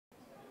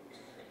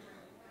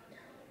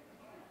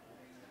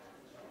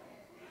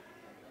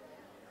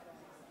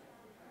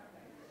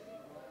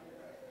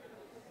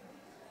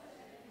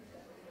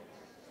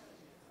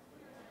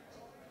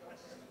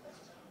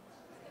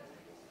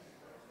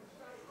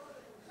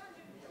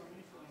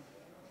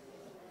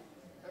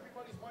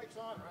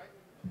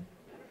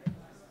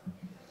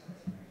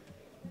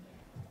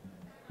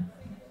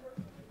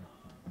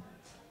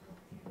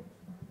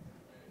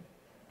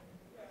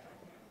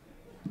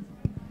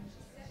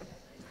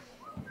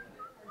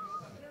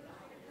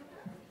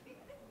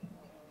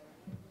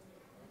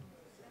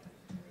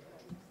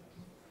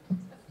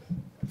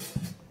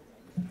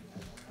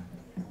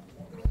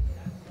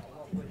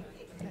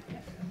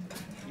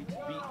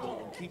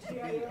Keep the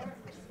beat.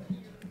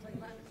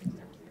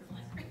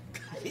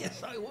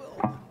 Yes, I will.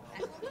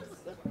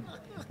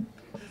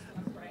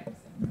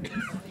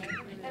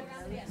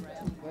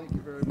 Thank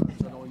you very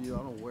much. I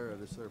don't wear it.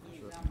 It's there for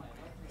sure.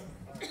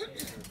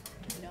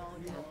 No.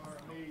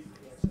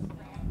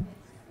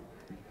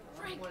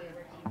 Frank.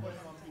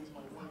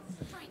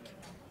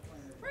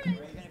 We're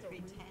gonna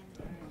pretend.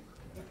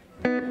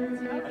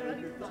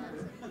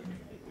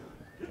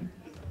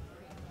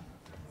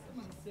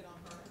 Sit on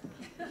her.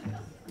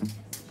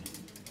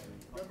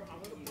 I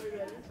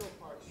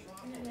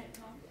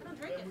don't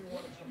drink it.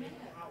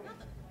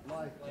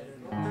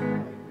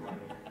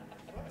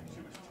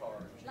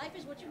 Life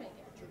is what you make it.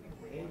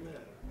 Amen.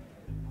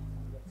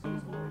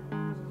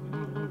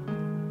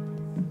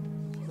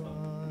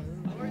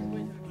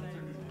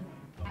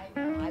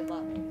 I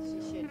love it. She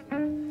should.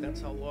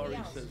 That's how Laurie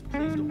says,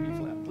 please don't be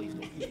flat. Please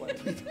don't be flat.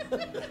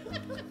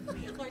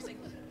 Laurie's like,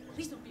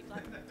 please don't be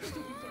flat. Please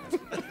don't be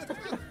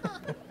flat.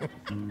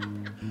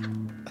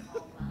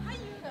 How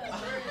you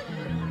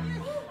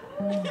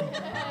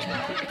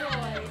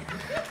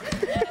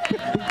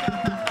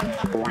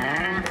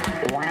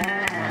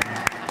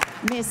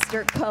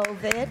Mr.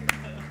 COVID.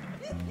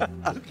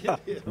 Look at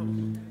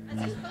him.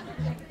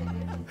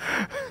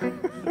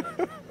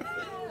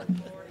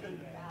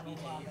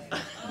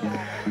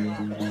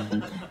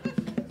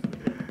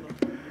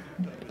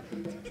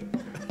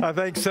 I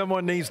think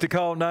someone needs to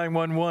call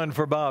 911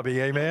 for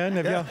Bobby.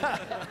 Amen.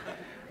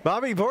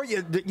 Bobby, boy,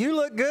 you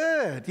look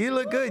good. You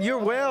look good. You're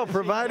well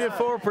provided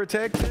for,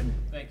 protected.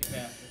 Thank you,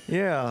 Pastor.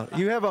 Yeah,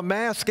 you have a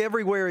mask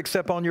everywhere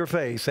except on your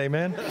face.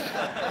 Amen.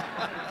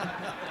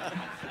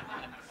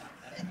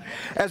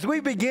 As we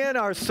begin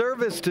our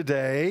service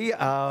today,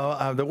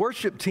 the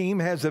worship team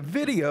has a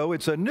video.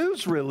 It's a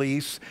news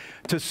release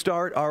to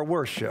start our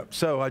worship.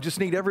 So I just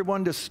need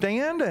everyone to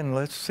stand and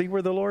let's see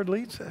where the Lord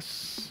leads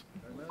us.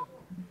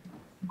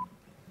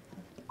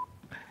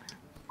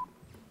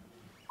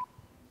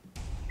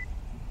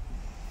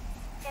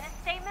 In a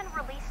statement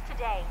released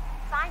today,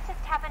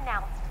 scientists have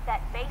announced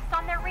that based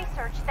on their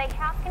research, they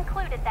have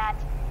concluded that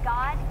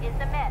God is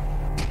a myth.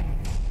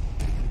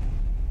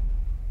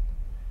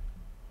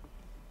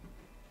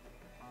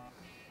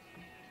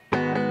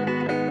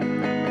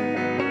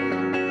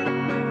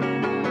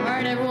 All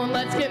right, everyone,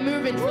 let's get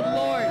moving for the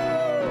Lord.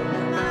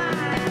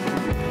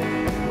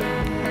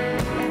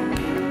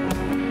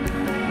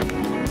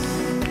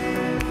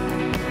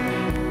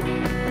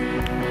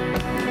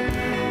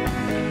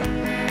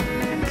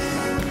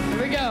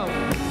 Here we go.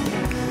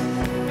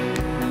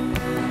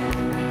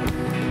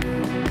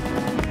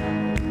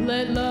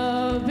 Let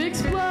love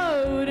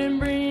explode and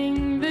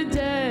bring the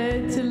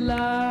dead to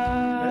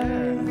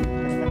life.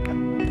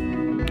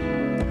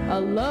 A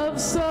love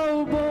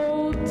so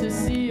bold to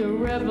see a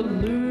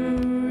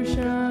revolution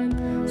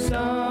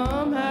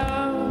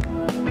somehow.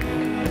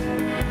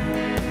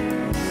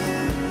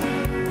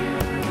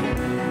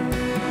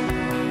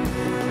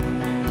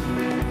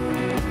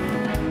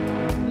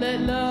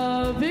 Let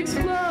love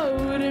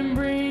explode and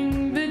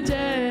bring the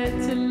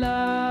dead to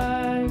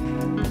life.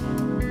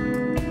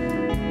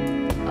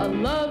 A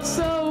love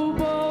so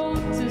bold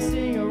to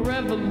sing a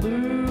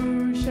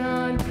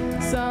revolution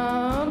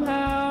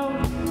somehow.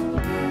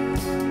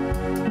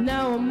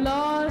 Now I'm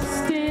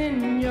lost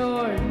in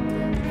your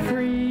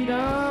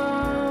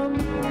freedom.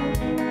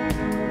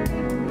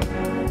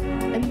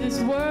 And this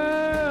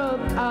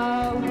world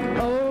I'll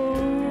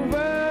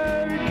overcome.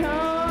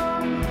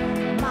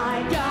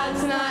 My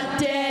God's not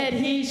dead,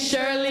 he's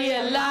surely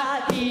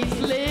alive. He's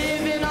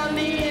living on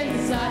the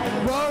inside,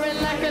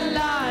 roaring like a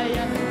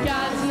lion.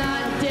 God's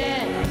not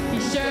dead,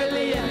 he's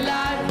surely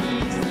alive.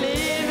 He's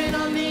living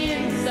on the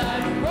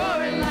inside,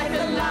 roaring like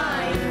a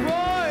lion.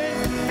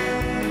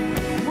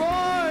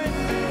 Roaring,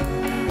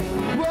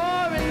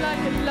 roaring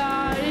like a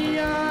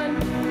lion.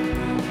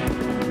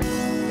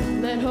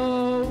 Let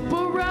hope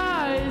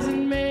arise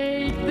and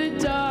make the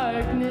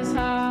darkness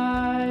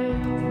hide.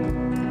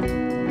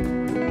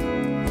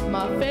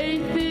 My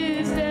faith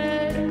is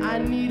dead, I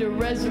need a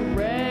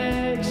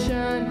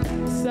resurrection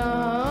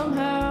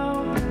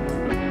somehow.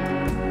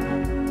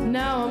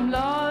 Now I'm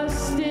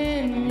lost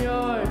in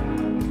your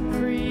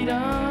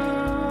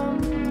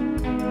freedom.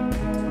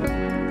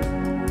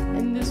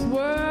 In this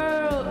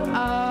world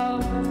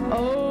I'll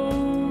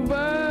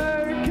overcome.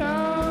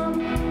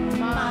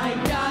 My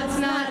God's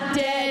not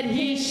dead,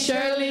 he's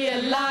surely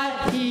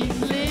alive. He's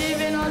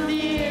living on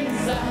the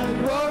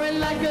inside, roaring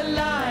like a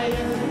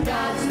lion.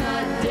 God's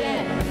not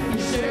dead,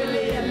 he's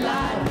surely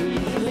alive.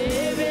 He's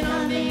living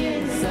on the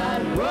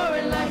inside,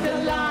 roaring like a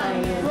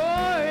lion.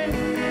 Roaring,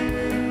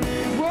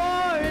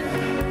 roaring,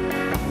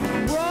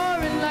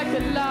 roaring like a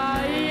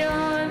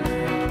lion.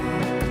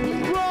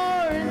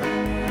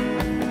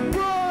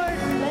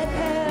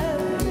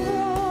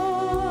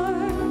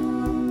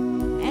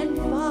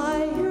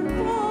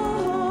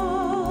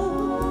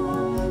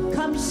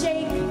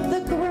 shake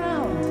the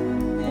ground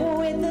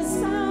with the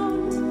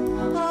sound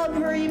of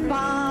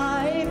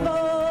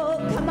revival.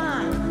 Come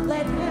on,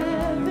 let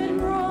heaven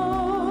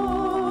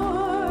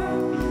roar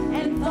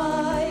and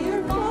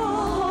fire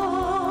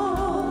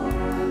fall.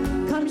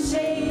 Come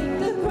shake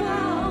the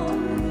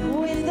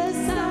ground with the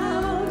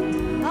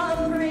sound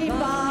of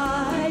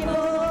revival.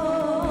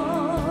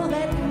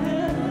 Let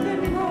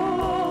heaven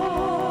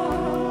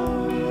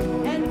roar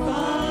and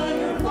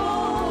fire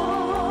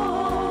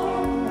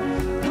fall.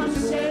 Come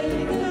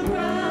shake the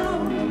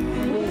ground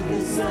with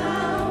the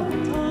sound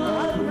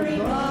of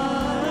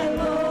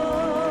revival.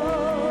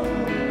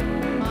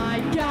 My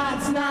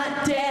God's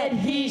not dead,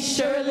 he's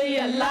surely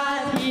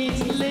alive.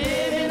 He's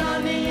living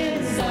on the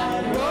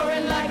inside,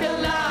 roaring like a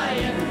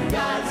lion.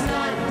 God's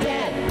not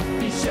dead,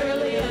 he's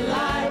surely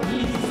alive.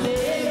 He's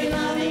living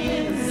on the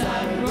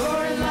inside,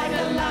 roaring like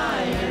a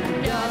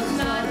lion. God's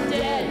not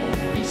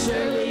dead, he's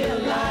surely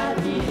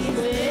alive. He's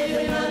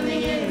living on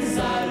the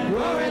inside,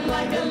 roaring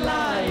like a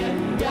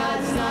lion.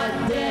 God's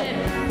not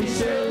dead, he's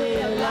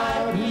surely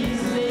alive.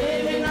 He's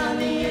living on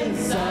the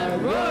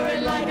inside,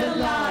 roaring like a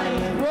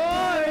lion.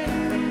 Roaring,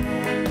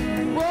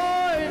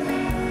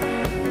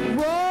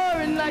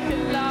 roaring like a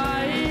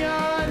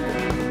lion.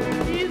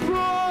 He's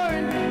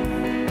roaring,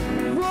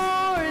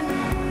 roaring,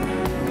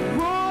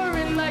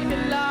 roaring like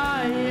a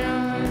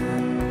lion.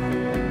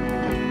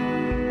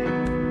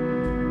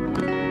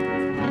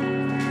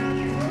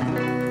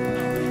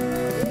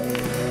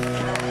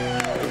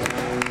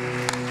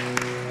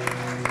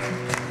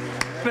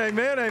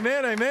 Amen,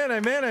 amen, amen,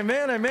 amen,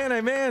 amen, amen,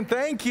 amen.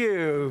 Thank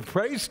you.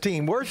 Praise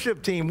team,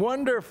 worship team,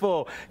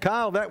 wonderful.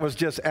 Kyle, that was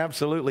just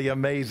absolutely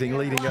amazing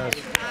leading us.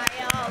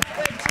 Kyle,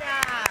 good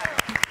job.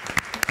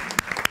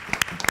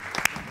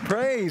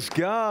 Praise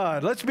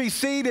God. Let's be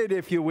seated,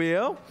 if you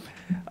will.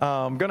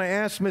 I'm going to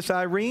ask Miss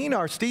Irene,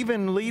 our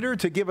Stephen leader,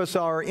 to give us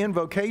our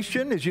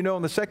invocation. As you know,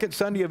 on the second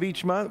Sunday of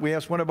each month, we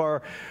ask one of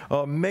our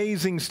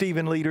amazing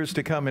Stephen leaders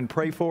to come and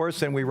pray for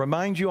us. And we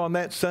remind you on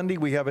that Sunday,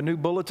 we have a new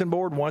bulletin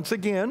board once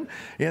again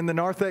in the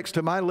narthex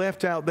to my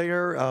left out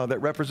there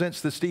that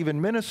represents the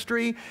Stephen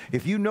ministry.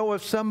 If you know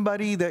of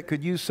somebody that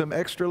could use some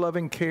extra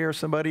loving care,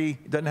 somebody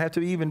doesn't have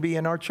to even be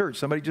in our church,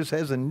 somebody just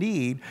has a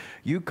need,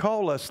 you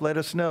call us, let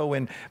us know.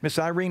 And Miss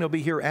Irene will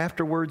be here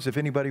afterwards if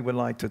anybody would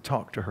like to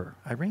talk to her.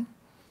 Irene?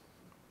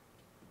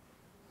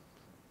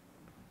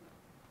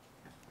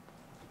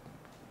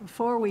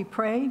 Before we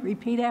pray,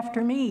 repeat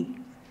after me.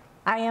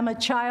 I am a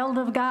child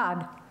of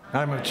God.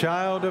 I'm a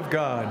child of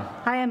God.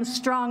 I am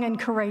strong and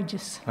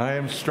courageous. I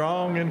am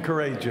strong and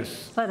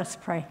courageous. Let us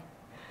pray.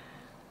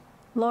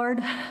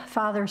 Lord,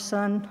 Father,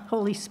 Son,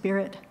 Holy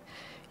Spirit,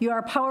 you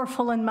are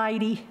powerful and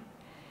mighty,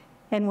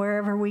 and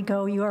wherever we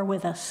go, you are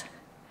with us.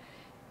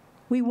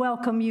 We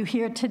welcome you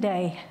here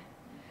today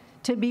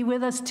to be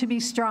with us, to be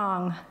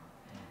strong.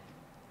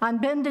 On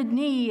bended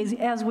knees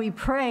as we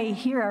pray,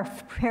 hear our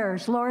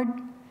prayers. Lord,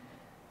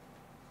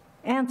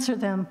 answer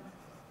them.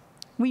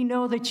 We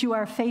know that you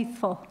are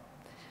faithful.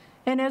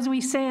 And as we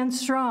stand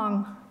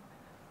strong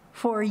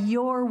for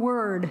your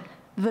word,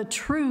 the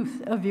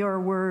truth of your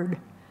word,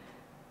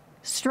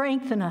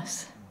 strengthen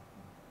us.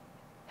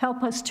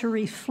 Help us to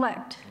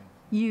reflect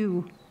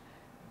you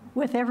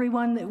with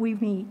everyone that we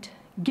meet.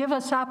 Give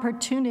us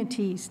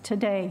opportunities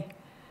today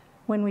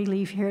when we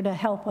leave here to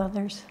help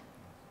others.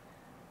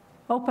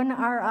 Open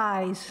our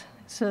eyes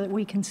so that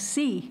we can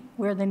see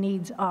where the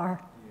needs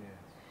are.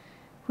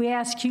 We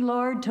ask you,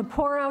 Lord, to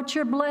pour out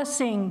your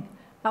blessing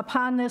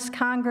upon this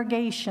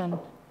congregation,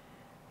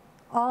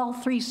 all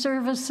three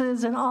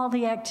services and all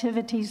the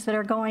activities that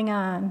are going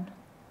on,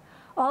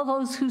 all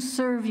those who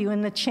serve you in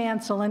the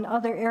chancel and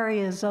other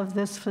areas of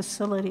this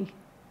facility.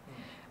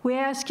 We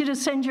ask you to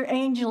send your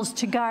angels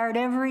to guard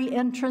every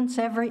entrance,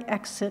 every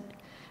exit,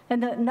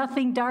 and that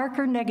nothing dark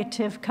or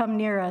negative come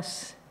near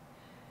us.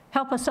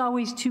 Help us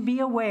always to be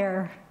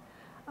aware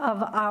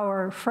of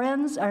our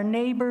friends, our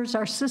neighbors,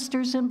 our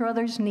sisters and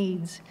brothers'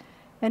 needs,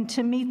 and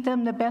to meet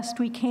them the best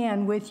we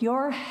can. With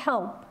your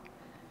help,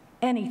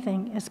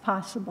 anything is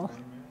possible.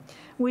 Amen.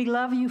 We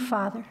love you,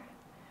 Father,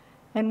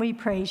 and we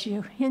praise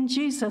you. In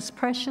Jesus'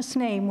 precious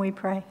name we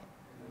pray.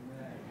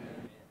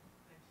 Amen.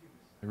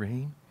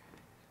 Irene?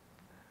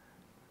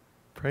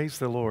 Praise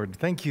the Lord.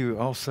 Thank you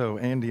also,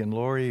 Andy and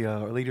Lori,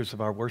 leaders of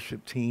our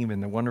worship team,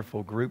 and the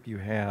wonderful group you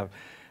have.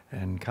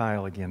 And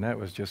Kyle, again, that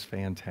was just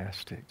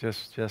fantastic.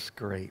 Just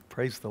great.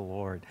 Praise the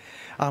Lord.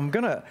 I'm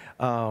going to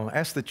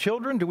ask the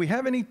children, do we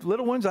have any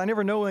little ones? I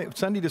never know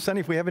Sunday to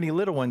Sunday if we have any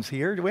little ones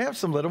here. Do we have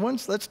some little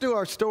ones? Let's do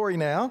our story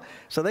now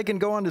so they can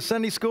go on to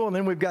Sunday school. And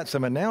then we've got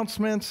some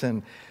announcements.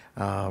 And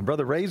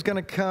Brother Ray's going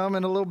to come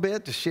in a little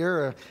bit to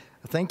share a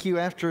thank you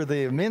after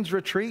the men's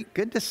retreat.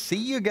 Good to see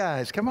you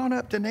guys. Come on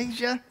up,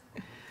 Denasia.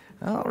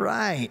 All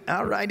right.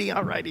 All righty.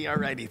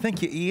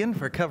 Thank you, Ian,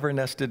 for covering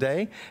us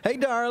today. Hey,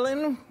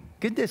 darling.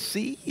 Good to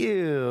see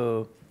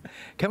you.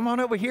 Come on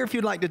over here if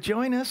you'd like to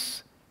join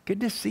us. Good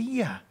to see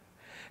you.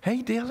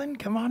 Hey, Dylan,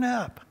 come on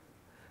up.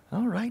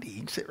 All righty. You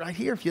can sit right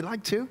here if you'd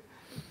like to,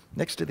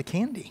 next to the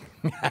candy.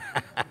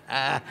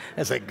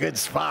 That's a good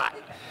spot.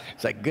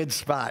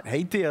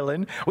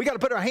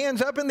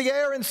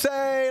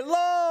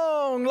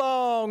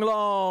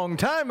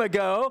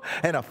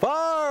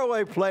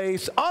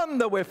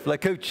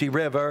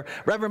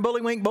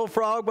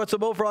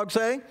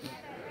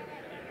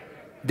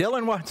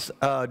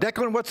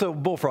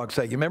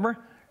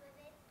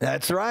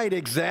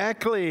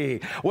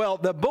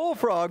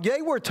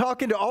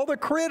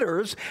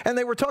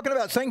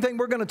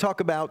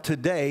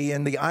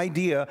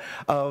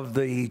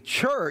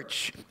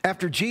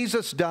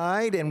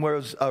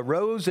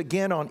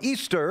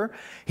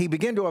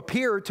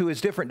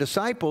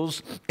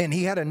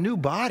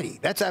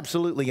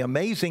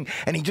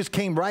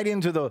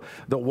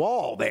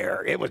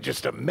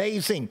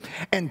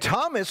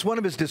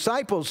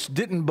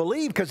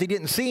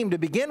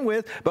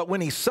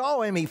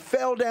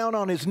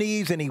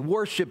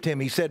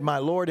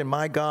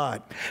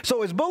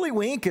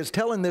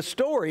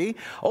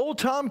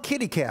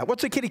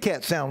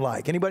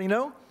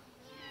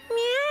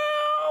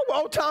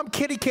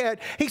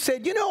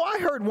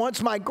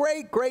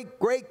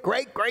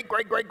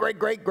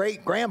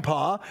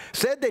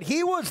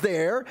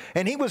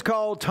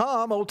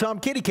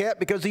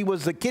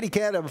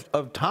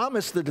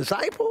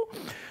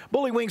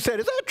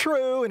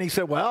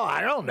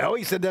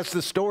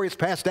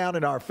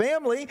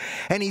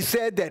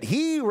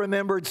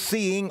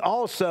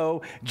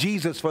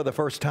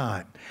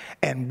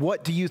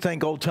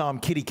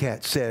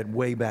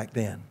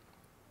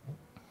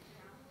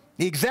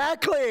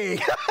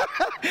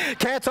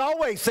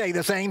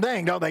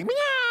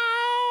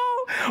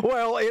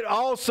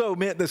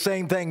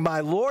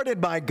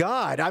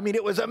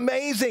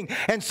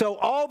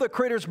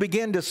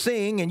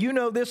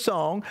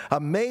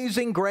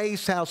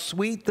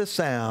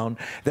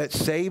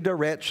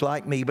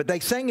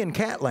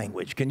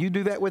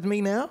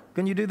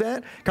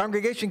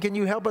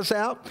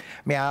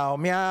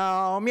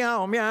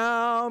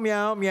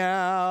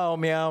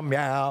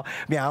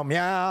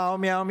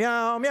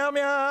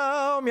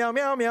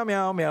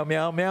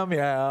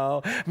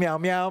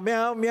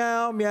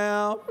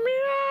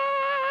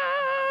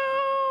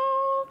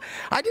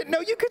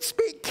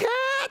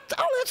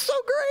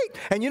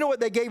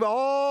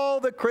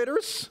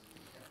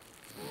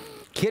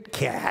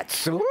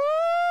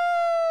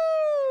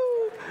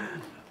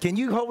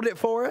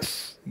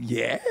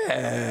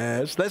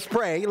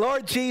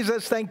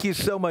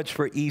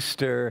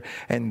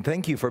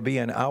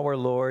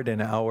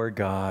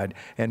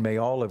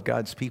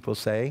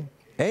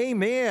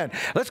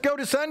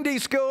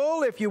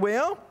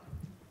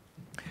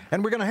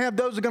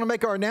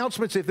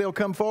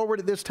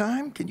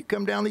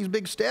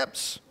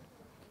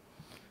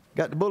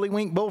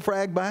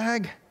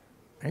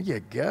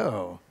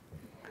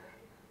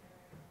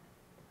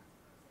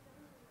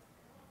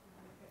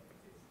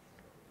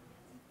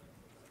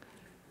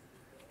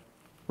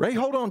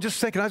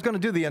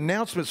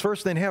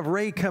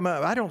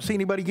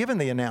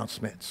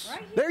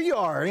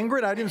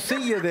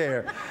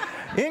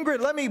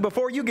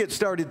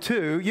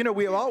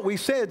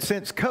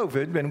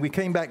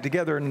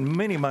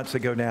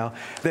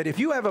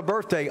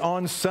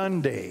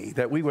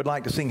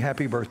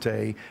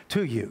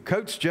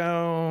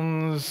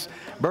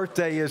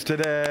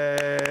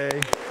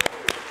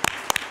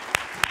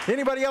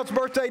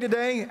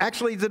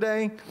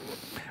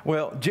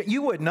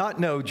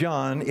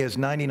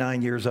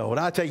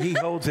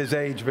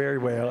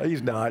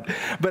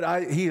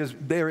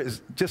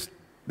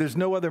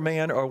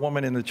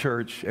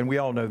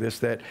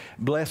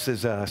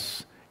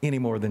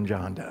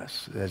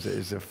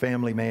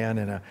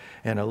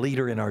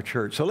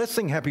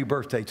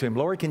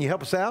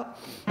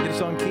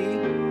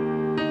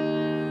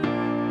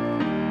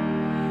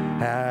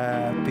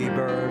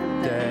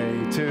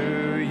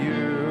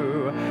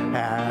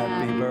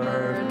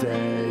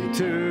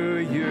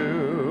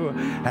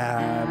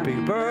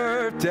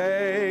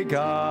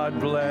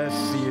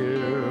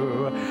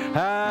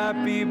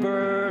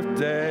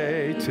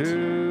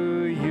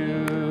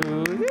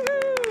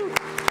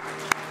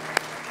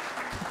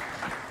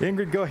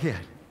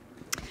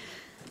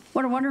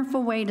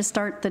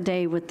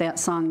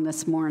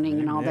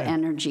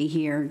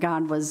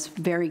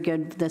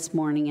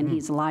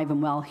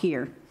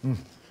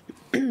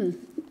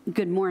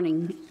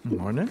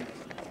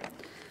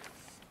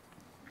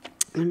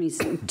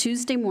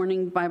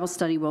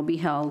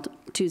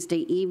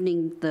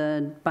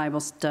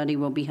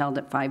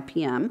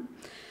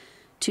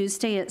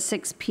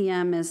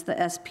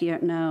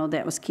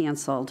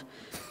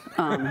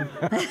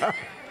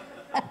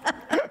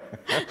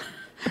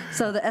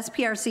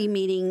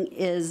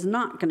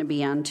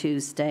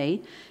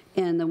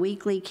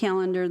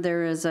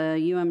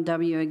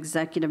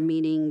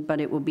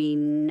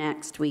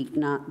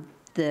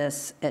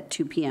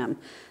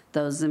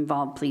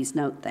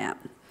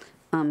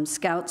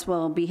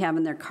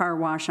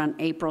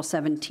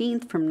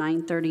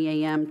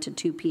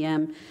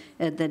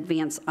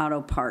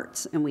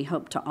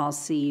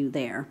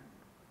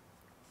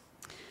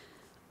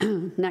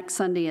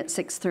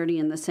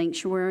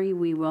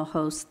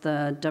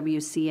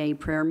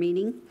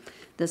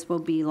 This will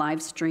be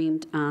live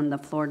streamed on the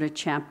Florida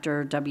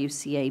Chapter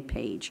WCA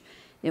page.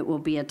 It will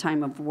be a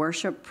time of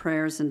worship,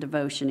 prayers, and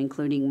devotion,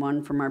 including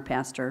one from our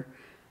pastor,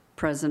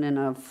 president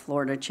of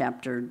Florida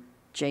Chapter,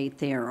 Jay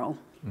Therrell,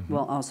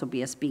 will also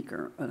be a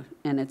speaker,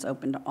 and it's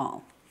open to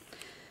all.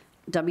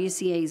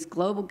 WCA's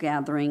global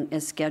gathering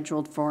is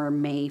scheduled for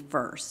May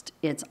 1st.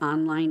 It's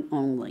online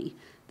only.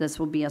 This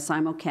will be a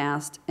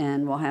simulcast,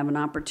 and we'll have an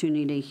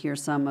opportunity to hear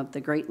some of the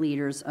great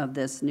leaders of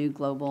this new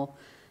global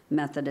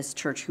Methodist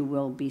church who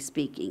will be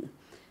speaking.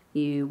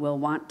 You will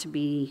want to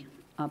be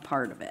a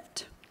part of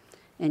it.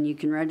 And you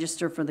can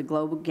register for the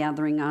global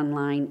gathering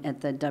online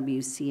at the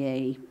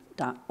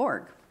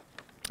WCA.org.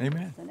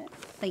 Amen. That's it.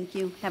 Thank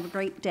you. Have a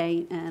great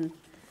day, and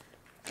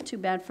too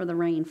bad for the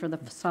rain for the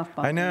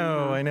softball. I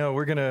know.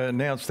 We're going to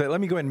announce that. Let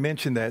me go ahead and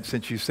mention that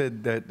since you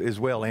said that as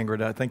well,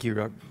 Ingrid. I think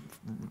you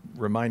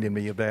reminded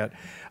me of that.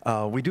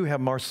 We do have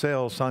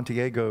Marcel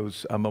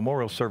Santiago's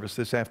memorial service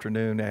this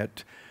afternoon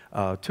at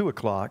 2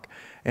 o'clock.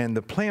 And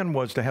the plan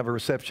was to have a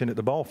reception at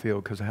the ball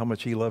field because of how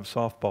much he loves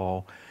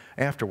softball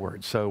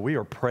afterwards. So we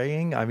are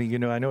praying. I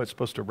mean, I know it's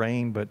supposed to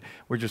rain, but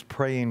we're just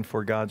praying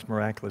for God's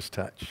miraculous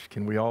touch.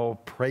 Can we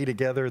all pray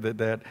together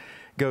that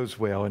goes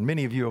well? And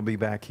many of you will be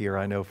back here,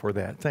 I know, for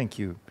that. Thank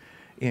you,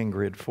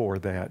 Ingrid, for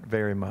that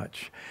very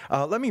much.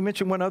 Let me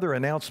mention one other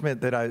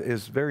announcement that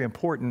is very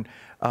important.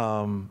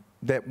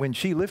 That when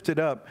she lifted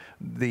up,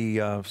 the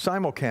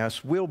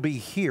simulcast will be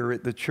here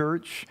at the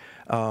church,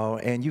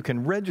 and you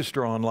can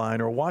register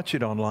online or watch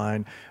it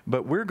online,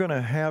 but we're going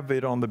to have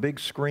it on the big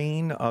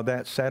screen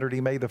that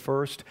Saturday, May the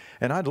 1st,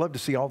 and I'd love to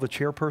see all the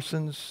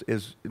chairpersons,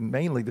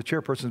 mainly the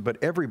chairpersons, but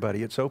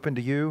everybody. It's open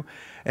to you,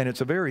 and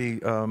it's a very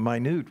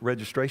minute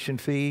registration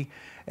fee,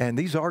 and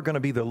these are going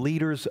to be the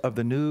leaders of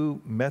the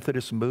new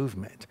Methodist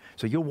movement.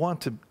 So you'll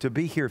want to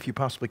be here if you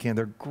possibly can.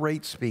 They're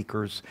great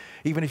speakers,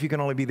 even if you can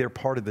only be there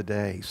part of the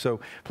day. So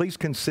please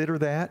consider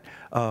that,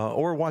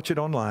 or watch it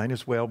online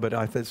as well. But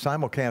I think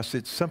simulcast,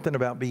 it's something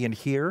about being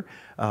here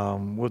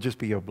will just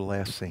be a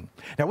blessing.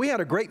 Now, we had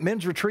a great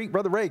men's retreat.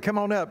 Brother Ray, come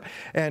on up.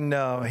 And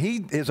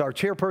he is our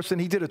chairperson.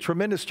 He did a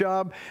tremendous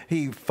job.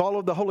 He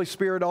followed the Holy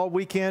Spirit all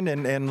weekend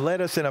and led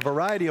us in a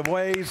variety of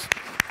ways.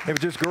 It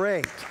was just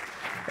great.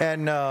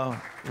 And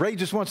Ray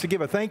just wants to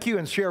give a thank you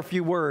and share a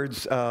few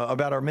words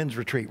about our men's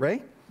retreat.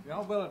 Ray?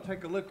 Y'all better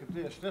take a look at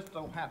this. This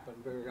don't happen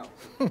very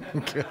often.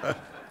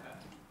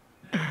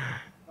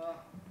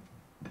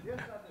 Yes,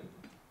 I do.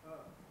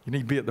 You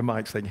need to be at the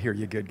mic so they can hear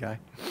you, good guy.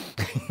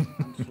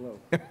 I'm slow.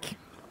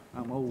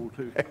 I'm old,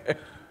 too.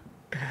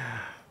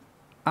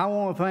 I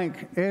want to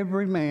thank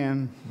every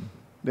man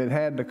that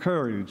had the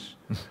courage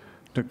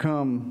to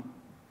come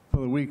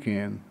for the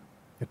weekend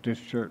at this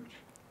church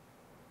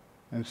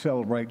and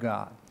celebrate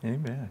God.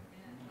 Amen.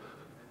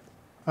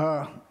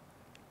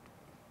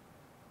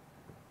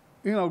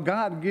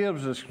 God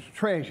gives us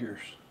treasures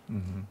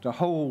to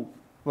hold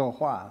for a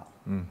while.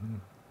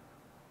 And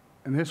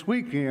this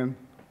weekend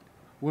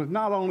was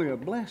not only a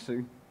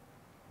blessing,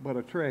 but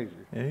a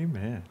treasure.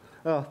 Amen.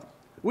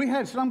 We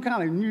had some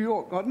kind of New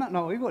York,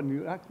 no, he wasn't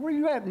New York. Where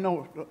you at up in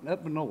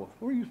north?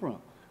 Where are you from?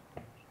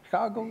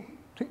 Chicago?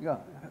 Yeah,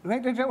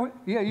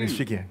 you.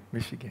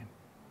 Michigan.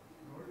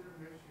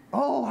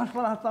 Oh, that's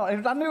what I thought.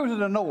 I knew it was in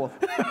the north.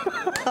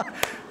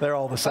 They're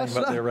all the same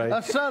up there, right?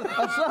 Us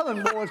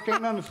southern boys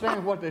can't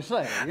understand what they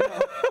say,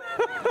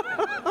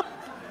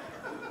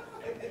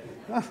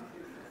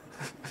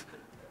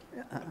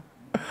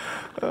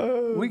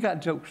 We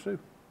got jokes, too.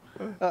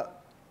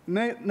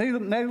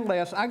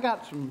 Nevertheless, I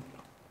gave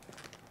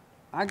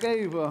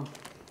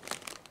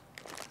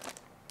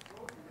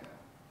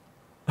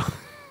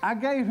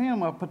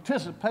him a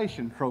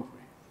participation trophy.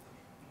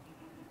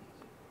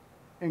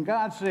 And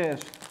God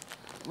says,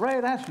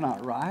 Ray, that's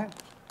not right.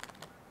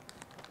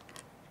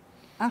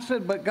 I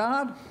said, but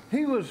God,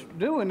 he was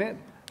doing it,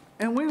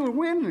 and we were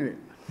winning it.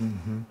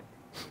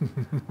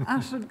 I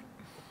said,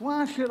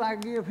 why should I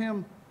give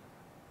him?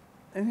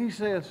 And he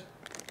says,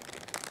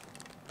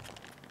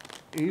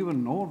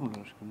 even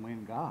Northerners can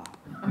win God.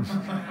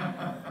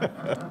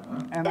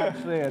 And I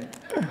said,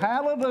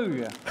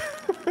 hallelujah.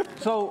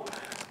 So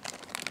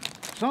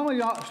some of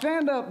y'all,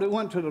 stand up that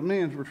went to the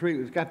men's retreat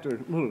that's got their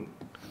little,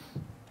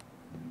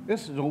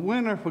 this is a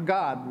Winner for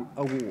God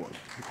award,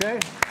 okay?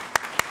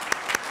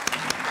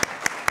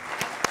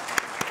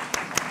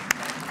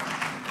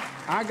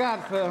 I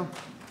got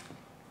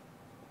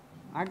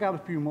a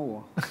few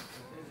more.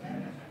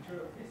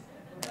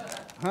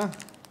 Huh?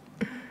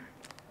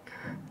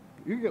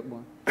 You get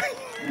one.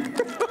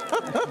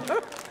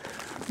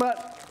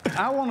 But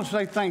I want to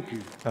say thank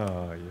you.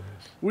 Oh,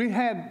 yes. We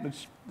had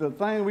the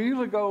thing, we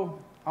usually go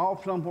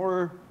off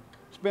somewhere,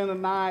 spend the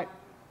night,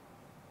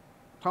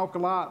 talk a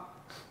lot,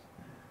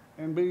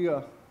 and be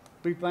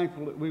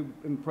thankful that we were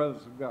in the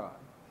presence of God.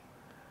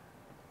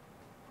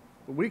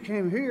 But we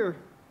came here,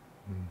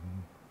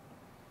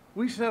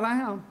 we sat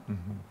down,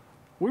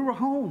 we were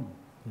home.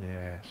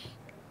 Yes.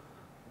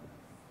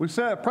 We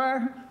said a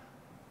prayer,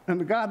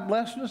 and God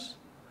blessed us.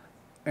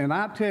 And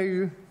I tell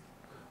you,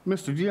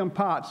 Mr. Jim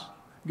Potts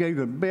gave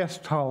the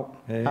best talk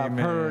I've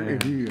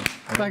heard in years.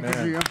 Thank you,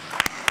 Jim.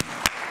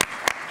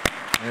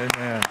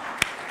 Amen.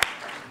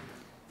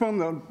 From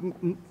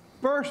the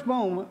first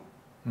moment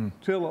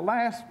till the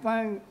last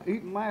thing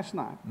eaten last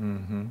night.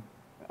 Mm-hmm.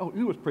 Oh,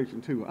 you was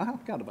preaching too. I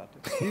forgot about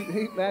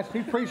that.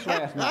 He preached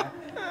last night.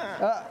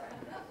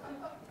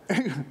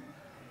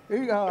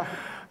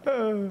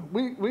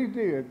 We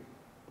did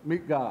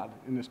meet God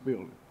in this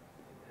building,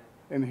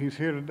 and He's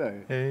here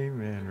today.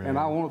 Amen. Ray. And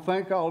I want to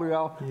thank all of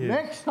y'all. Yes.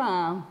 Next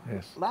time,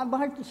 Yes. I'd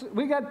like to see.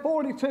 We got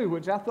 42,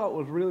 which I thought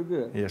was really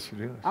good. Yes, you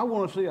do. I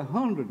want to see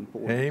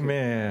 140.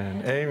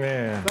 Amen.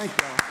 Amen. Thank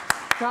y'all.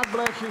 God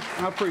bless you.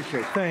 I appreciate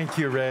it. Thank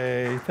you,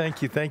 Ray.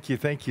 Thank you, thank you,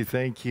 thank you,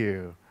 thank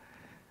you.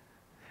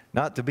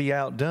 Not to be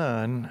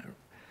outdone,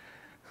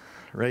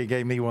 Ray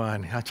gave me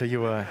one. I'll tell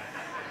you what.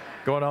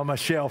 Going on my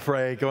shelf,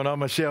 Ray. Going on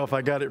my shelf.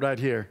 I got it right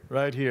here.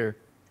 Right here.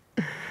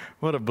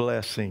 What a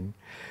blessing.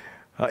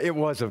 It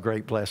was a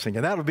great blessing.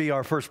 And that'll be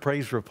our first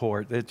praise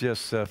report. It's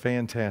just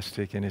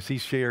fantastic. And as he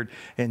shared,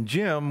 and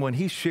Jim, when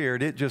he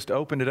shared, it just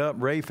opened it up.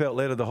 Ray felt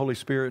led of the Holy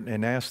Spirit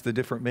and asked the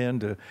different men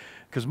to,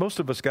 because most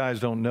of us guys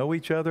don't know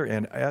each other,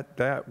 and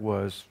that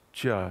was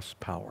just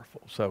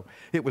powerful. So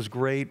it was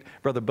great.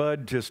 Brother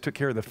Bud just took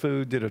care of the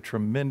food, did a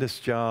tremendous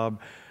job,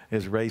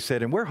 as Ray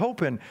said. And we're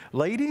hoping,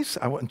 ladies,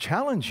 I want to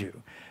challenge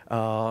you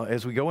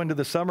as we go into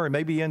the summer and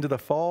maybe into the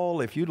fall,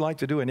 if you'd like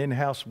to do an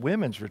in-house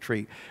women's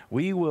retreat,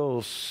 we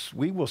will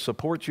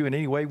support you in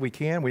any way we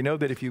can. We know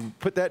that if you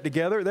put that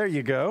together, there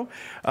you go.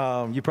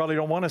 You probably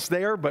don't want us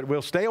there, but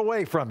we'll stay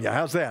away from you.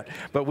 How's that?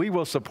 But we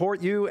will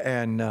support you,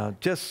 and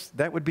just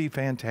that would be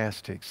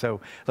fantastic.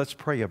 So let's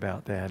pray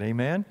about that.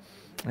 Amen.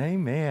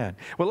 Amen.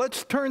 Well,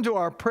 let's turn to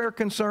our prayer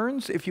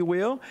concerns, if you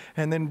will.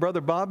 And then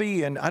Brother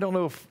Bobby, and I don't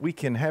know if we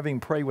can have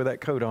him pray with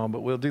that coat on,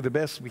 but we'll do the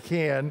best we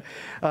can.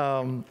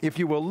 If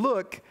you will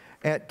look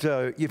at,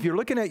 if you're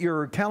looking at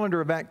your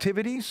calendar of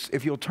activities,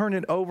 if you'll turn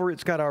it over,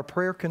 it's got our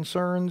prayer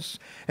concerns.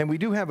 And we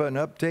do have an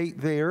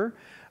update there.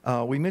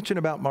 We mentioned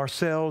about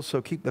Marcel,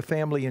 so keep the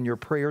family in your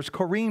prayers.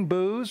 Corrine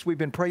Booz, we've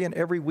been praying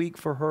every week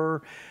for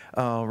her.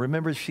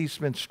 Remember, she's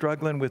been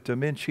struggling with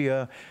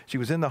dementia. She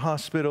was in the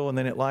hospital and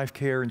then at Life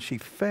Care, and she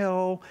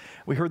fell.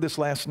 We heard this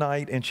last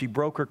night, and she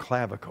broke her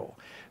clavicle.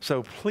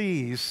 So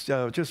please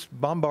just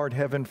bombard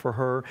heaven for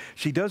her.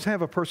 She does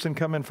have a person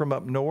coming from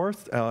up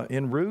north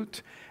en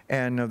route,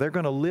 and they're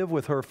going to live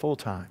with her full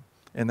time.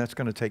 And that's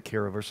going to take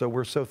care of her. So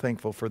we're so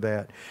thankful for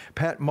that.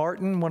 Pat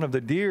Martin, one of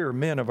the dear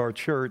men of our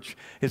church,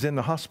 is in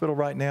the hospital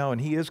right now, and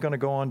he is going to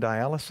go on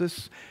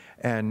dialysis.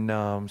 And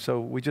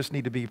so we just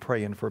need to be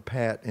praying for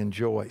Pat and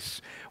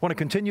Joyce. I want to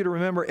continue to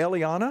remember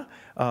Eliana,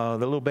 the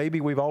little baby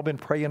we've all been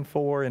praying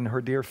for, and her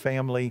dear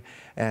family.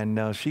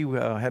 And she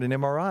had an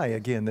MRI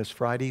again this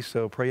Friday,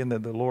 so praying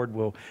that the Lord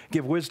will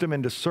give wisdom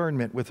and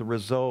discernment with the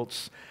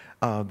results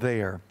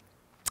there.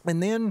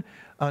 And then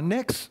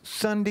next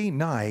Sunday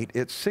night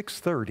at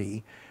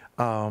 6:30,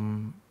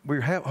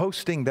 we're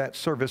hosting that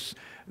service.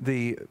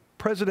 The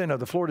president of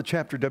the Florida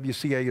chapter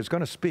WCA is going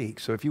to speak.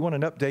 So if you want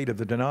an update of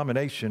the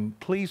denomination,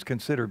 please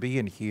consider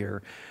being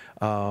here.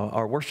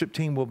 Our worship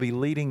team will be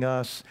leading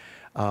us,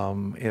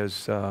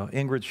 as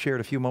Ingrid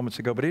shared a few moments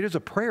ago. But it is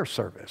a prayer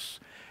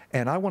service.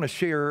 And I want to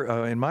share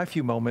in my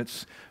few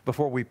moments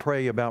before we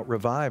pray about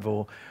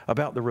revival,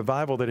 about the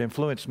revival that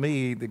influenced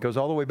me that goes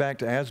all the way back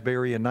to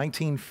Asbury in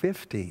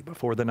 1950,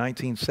 before the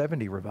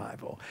 1970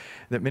 revival,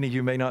 that many of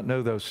you may not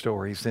know those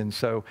stories. And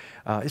so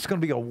it's going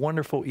to be a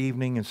wonderful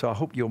evening, and so I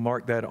hope you'll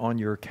mark that on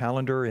your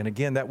calendar. And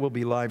again, that will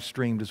be live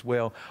streamed as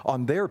well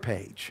on their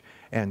page.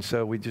 And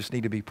so we just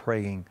need to be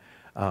praying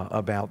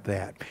about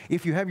that.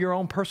 If you have your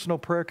own personal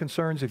prayer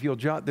concerns, if you'll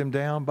jot them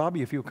down,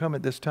 Bobby, if you'll come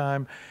at this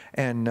time,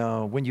 and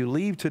when you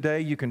leave today,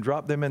 you can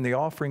drop them in the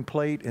offering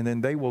plate, and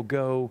then they will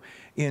go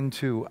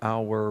into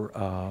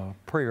our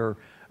prayer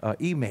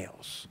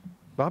emails.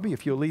 Bobby,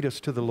 if you'll lead us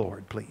to the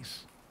Lord,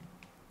 please.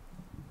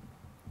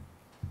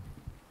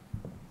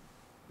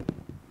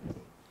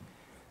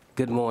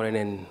 Good morning,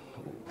 and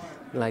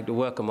I'd like to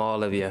welcome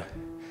all of you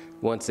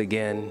once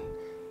again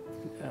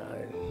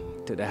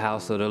to the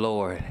house of the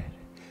Lord.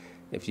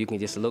 If you can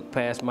just look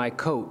past my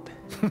coat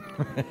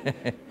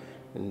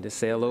and just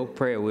say a little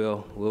prayer,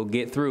 we'll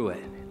get through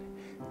it.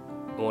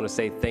 I want to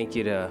say thank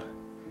you to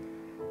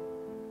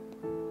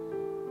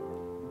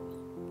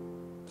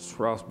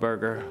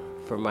Strasburger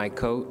for my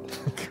coat,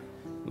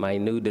 my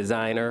new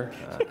designer.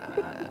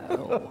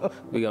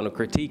 We're going to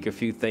critique a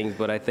few things,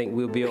 but I think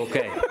we'll be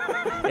okay.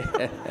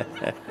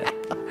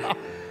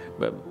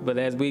 But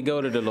as we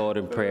go to the Lord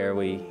in prayer,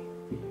 we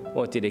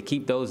want you to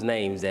keep those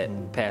names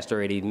that Pastor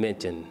already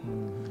mentioned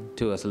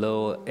to us.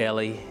 Little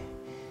Ellie,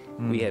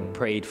 we had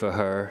prayed for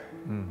her,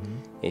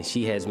 and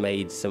she has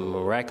made some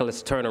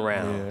miraculous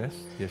turnaround.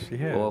 Yes, she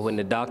has. Or when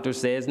the doctor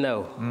says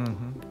no,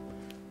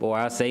 or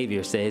our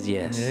Savior says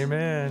yes.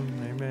 Amen,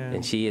 amen.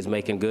 And she is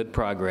making good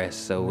progress,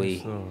 so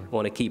we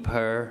want to keep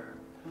her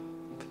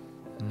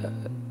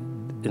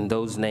in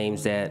those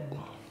names that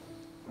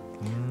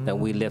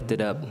we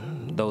lifted up,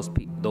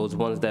 those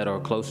ones that are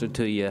closer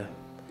to you.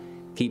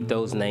 Keep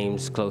those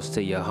names close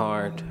to your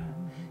heart.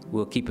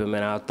 We'll keep them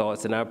in our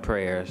thoughts and our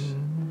prayers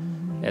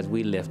as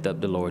we lift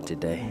up the Lord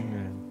today.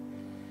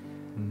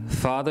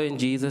 Father, in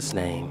Jesus'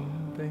 name.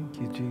 Thank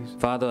you, Jesus.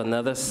 Father,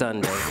 another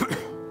Sunday.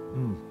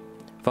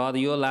 Father,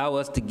 you allow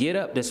us to get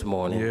up this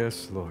morning.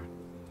 Yes, Lord.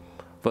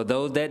 For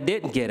those that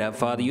didn't get up,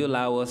 Father, you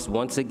allow us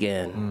once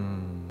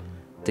again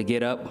to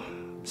get up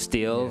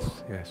still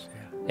Yes.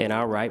 in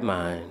our right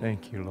mind.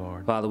 Thank you,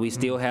 Lord. Father, we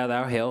still have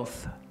our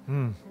health,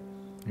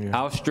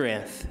 our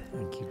strength.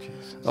 Thank you,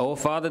 Jesus. Oh,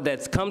 Father,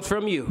 that comes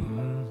from you.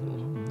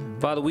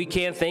 Father, we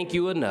can't thank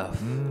you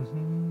enough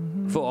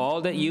for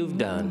all that you've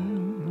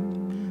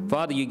done.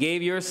 Father, you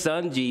gave your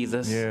son,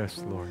 Jesus.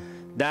 Yes, Lord.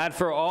 Died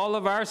for all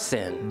of our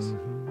sins,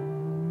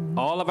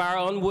 all of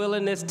our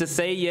unwillingness to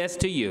say yes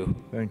to you.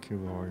 Thank you,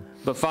 Lord.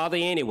 But Father,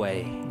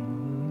 anyway,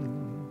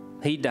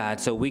 he died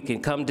so we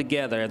can come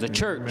together as a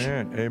church,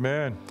 Amen.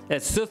 Amen.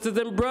 as sisters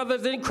and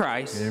brothers in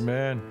Christ.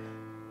 Amen.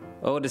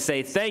 Oh, to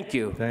say thank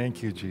you.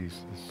 Thank you, Jesus.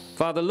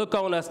 Father, look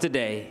on us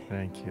today.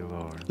 Thank you,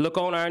 Lord. Look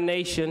on our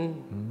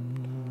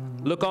nation.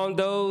 Look on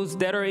those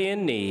that are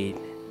in need.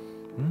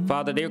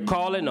 Father, they're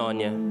calling on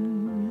you.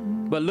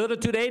 But little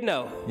do they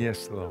know.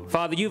 Yes, Lord.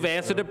 Father, you've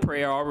answered the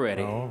prayer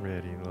already.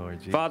 Already, Lord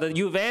Jesus. Father,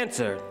 you've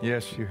answered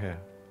Yes, you have.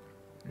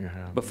 You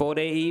have. before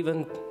they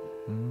even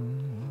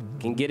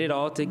can get it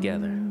all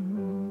together.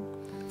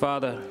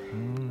 Father,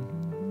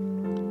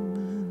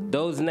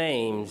 those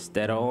names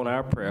that are on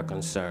our prayer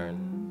concern,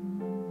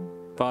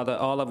 Father,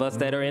 all of us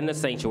that are in the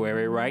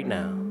sanctuary right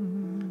now,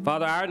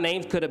 Father, our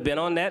names could have been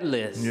on that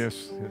list.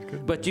 Yes, it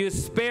could. But you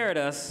spared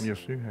us. Yes,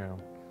 you have.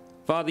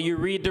 Father, you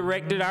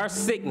redirected our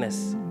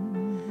sickness.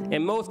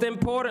 And most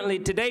importantly,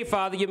 today,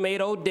 Father, you made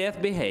old death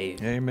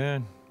behave.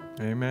 Amen.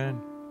 Amen.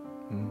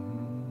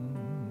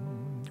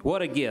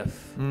 What a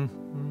gift.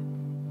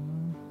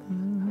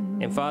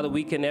 And Father,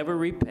 we can never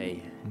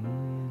repay.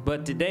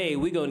 But today,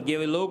 we're going to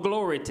give a little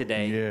glory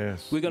today.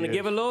 Yes. We're going to yes,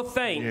 give a little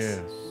thanks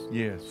Yes.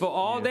 Yes. for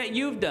all yes. that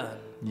you've done.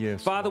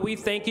 Yes. Father, we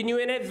thanking you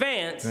in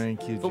advance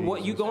Thank you, for what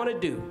Jesus. you're going to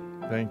do.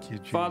 Thank you,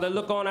 Jesus. Father,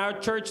 look on our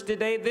church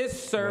today, this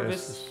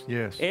service.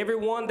 Yes.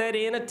 Everyone that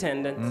in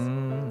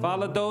attendance.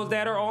 Father, those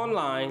that are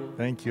online.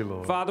 Thank you,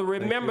 Lord. Father,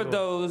 remember Thank you,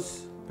 Lord.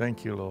 those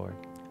Thank you, Lord.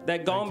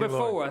 that gone Thank you,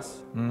 before Lord.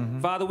 us.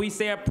 Father, we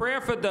say a prayer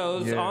for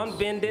those Yes, on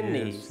bending yes,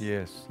 knees.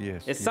 Yes, yes.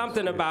 It's yes,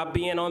 something yes. about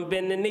being on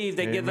bending knees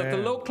that gets us a Amen.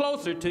 little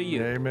closer to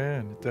you.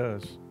 Amen. It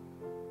does.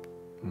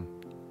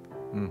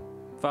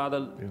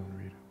 Father,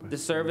 the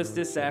service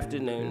this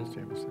afternoon,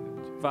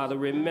 Father,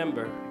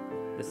 remember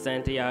the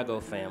Santiago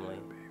family.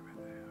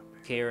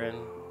 Karen,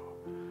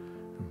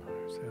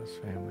 Marcel's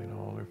family and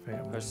all her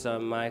family. her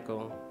son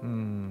Michael,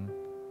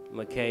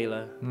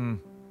 Michaela.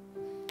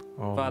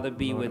 Oh, Father,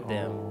 be Lord, with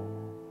them.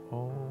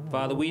 oh,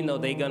 Father, we know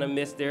they're going to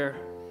miss their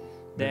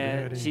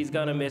dad. daddy. She's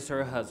going to miss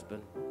her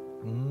husband.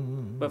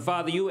 But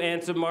Father, you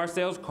answered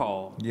Marcel's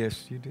call.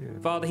 Yes, you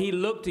did. Father, he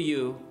looked to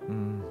you,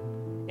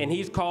 and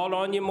he's called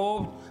on you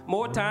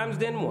more times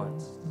than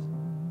once.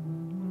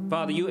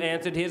 Father, you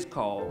answered his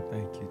call.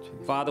 Thank you,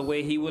 Jesus. Father,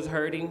 where he was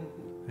hurting,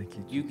 Thank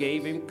you, you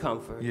gave him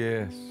comfort.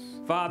 Yes.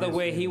 Father, yes,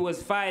 where you he did.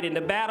 was fighting,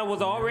 the battle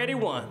was already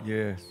won.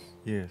 Yes,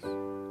 yes,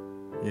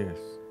 yes,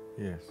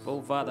 yes.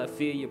 Oh, Father, I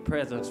feel your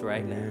presence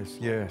right now. Yes,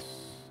 yes.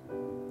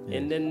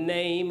 In the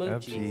name of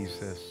Of Jesus.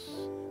 Jesus.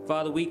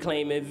 Father, we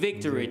claim a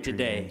victory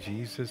today. In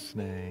Jesus'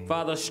 name.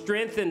 Father,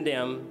 strengthen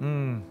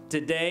them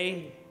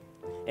today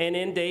and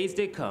in days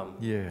to come.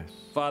 Yes.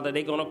 Father,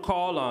 they're going to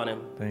call on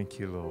him. Thank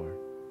you, Lord.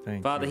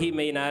 Thank Father, you. he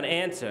may not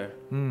answer,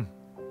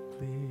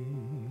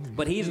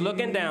 but he's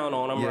looking down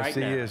on them Yes, right he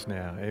now. is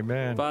now.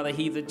 Amen. Father,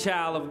 he's a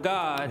child of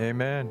God.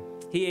 Amen.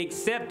 He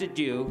accepted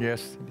you.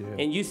 Yes, he did.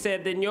 And you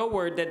said in your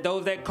word that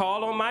those that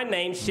call on my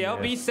name shall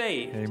be Yes.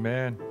 saved.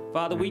 Amen.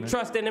 Father, we Amen.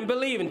 trust in and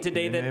believe in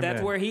today that that's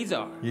Amen. where he's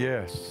are.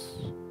 Yes.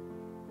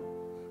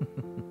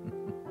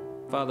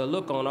 Father,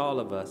 look on all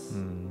of us.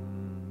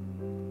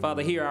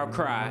 Father, hear our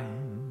cry.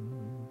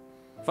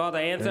 Father,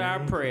 answer our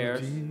Thank you,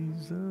 prayers.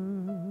 Jesus.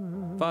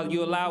 Father,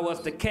 you allow us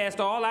to cast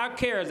all our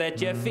cares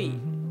at your feet.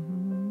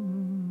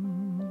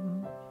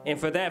 And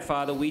for that,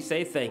 Father, we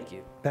say thank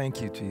you.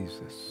 Thank you,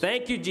 Jesus.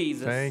 Thank you,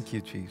 Jesus, Thank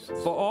you,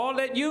 Jesus. for all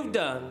that you've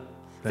done.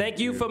 Thank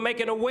you for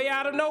making a way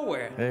out of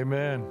nowhere.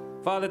 Amen.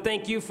 Father,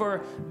 thank you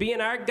for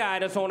being our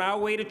guidance on our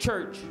way to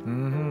church.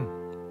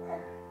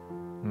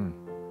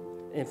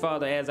 And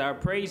Father, as our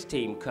praise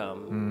team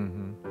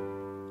come,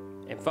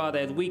 and Father,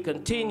 as we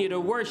continue to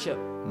worship,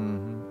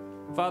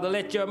 Father,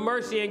 let your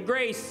mercy and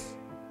grace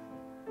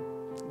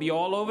be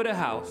all over the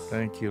house.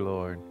 Thank you,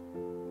 Lord.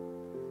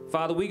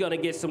 Father, we're going to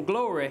get some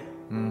glory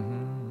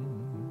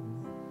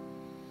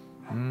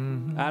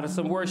out of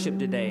some worship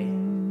today.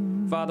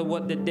 Father,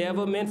 what the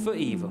devil meant for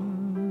evil,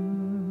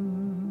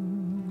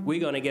 we're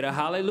going to get a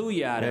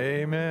hallelujah out of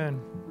it. Amen.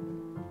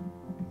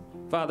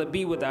 Father,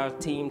 be with our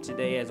team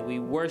today as we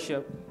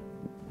worship.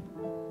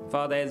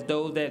 Father, as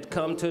those that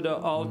come to the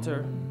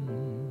altar,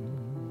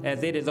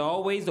 as it is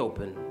always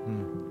open.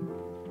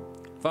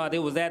 Father, it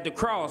was at the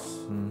cross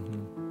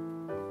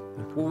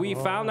where we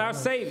found our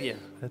Savior.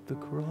 At the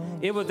cross.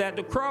 It was at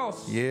the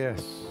cross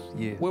Yes.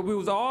 Yes. where we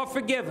was all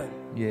forgiven.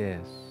 Yes.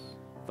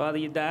 Father,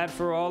 you died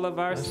for all of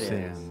our Our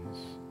sins. sins.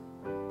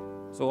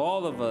 So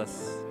all of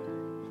us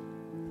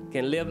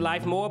can live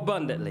life more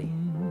abundantly.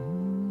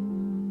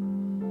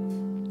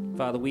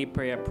 Father, we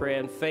pray a prayer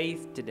in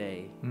faith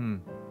today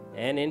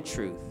and in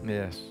truth.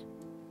 Yes.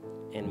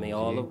 And may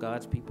all of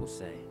God's people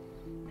say,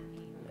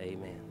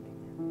 amen.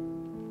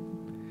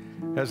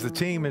 As the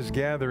team is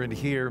gathered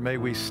here, may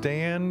we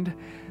stand.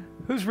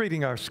 Who's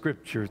reading our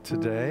scripture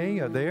today?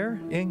 Are there?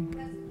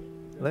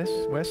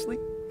 Wesley?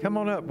 Come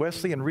on up,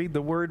 Wesley, and read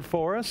the word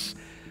for us.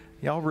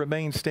 Y'all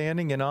remain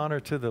standing in honor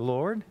to the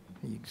Lord.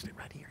 You can sit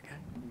right here, guy.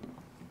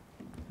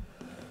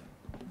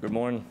 Good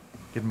morning.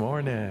 Good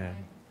morning.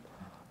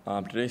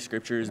 Today's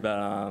scripture is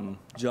about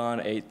John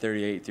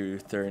 8:38 through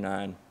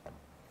 39.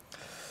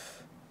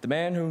 The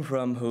man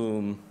from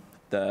whom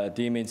the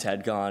demons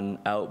had gone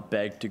out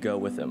begged to go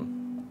with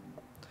him.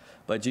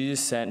 But Jesus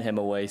sent him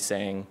away,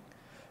 saying,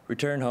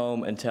 "Return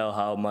home and tell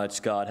how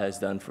much God has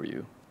done for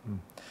you."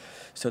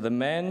 So the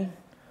man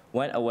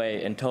went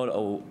away and told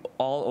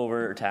all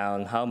over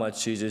town how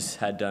much Jesus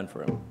had done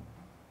for him.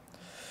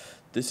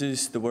 This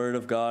is the word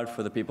of God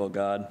for the people of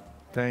God.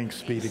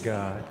 Thanks be to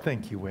God.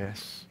 Thank you,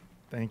 Wes.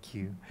 Thank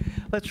you.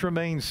 Let's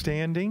remain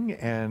standing,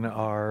 and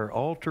our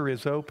altar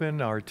is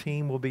open. Our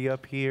team will be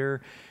up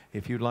here.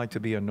 If you'd like to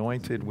be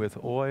anointed with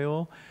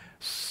oil,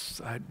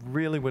 I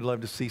really would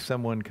love to see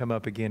someone come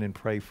up again and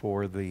pray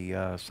for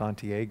the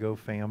Santiago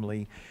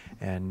family.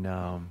 And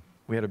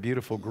we had a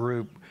beautiful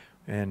group,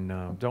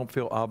 and don't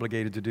feel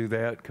obligated to do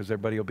that because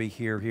everybody will be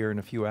here in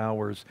a few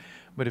hours.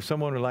 But if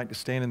someone would like to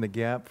stand in the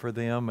gap for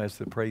them as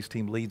the praise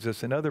team leads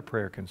us in other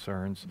prayer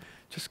concerns,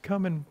 just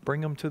come and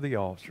bring them to the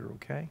altar,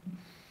 okay?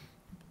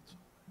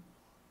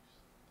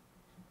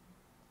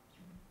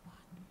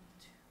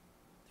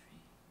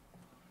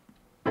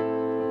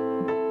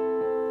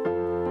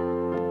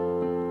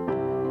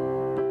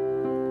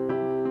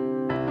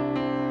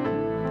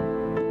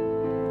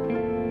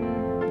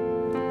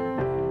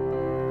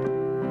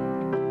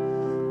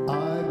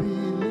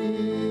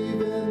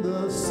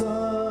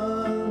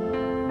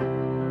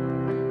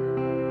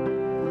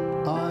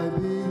 I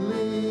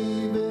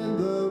believe in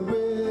the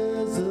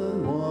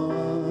risen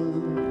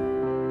one.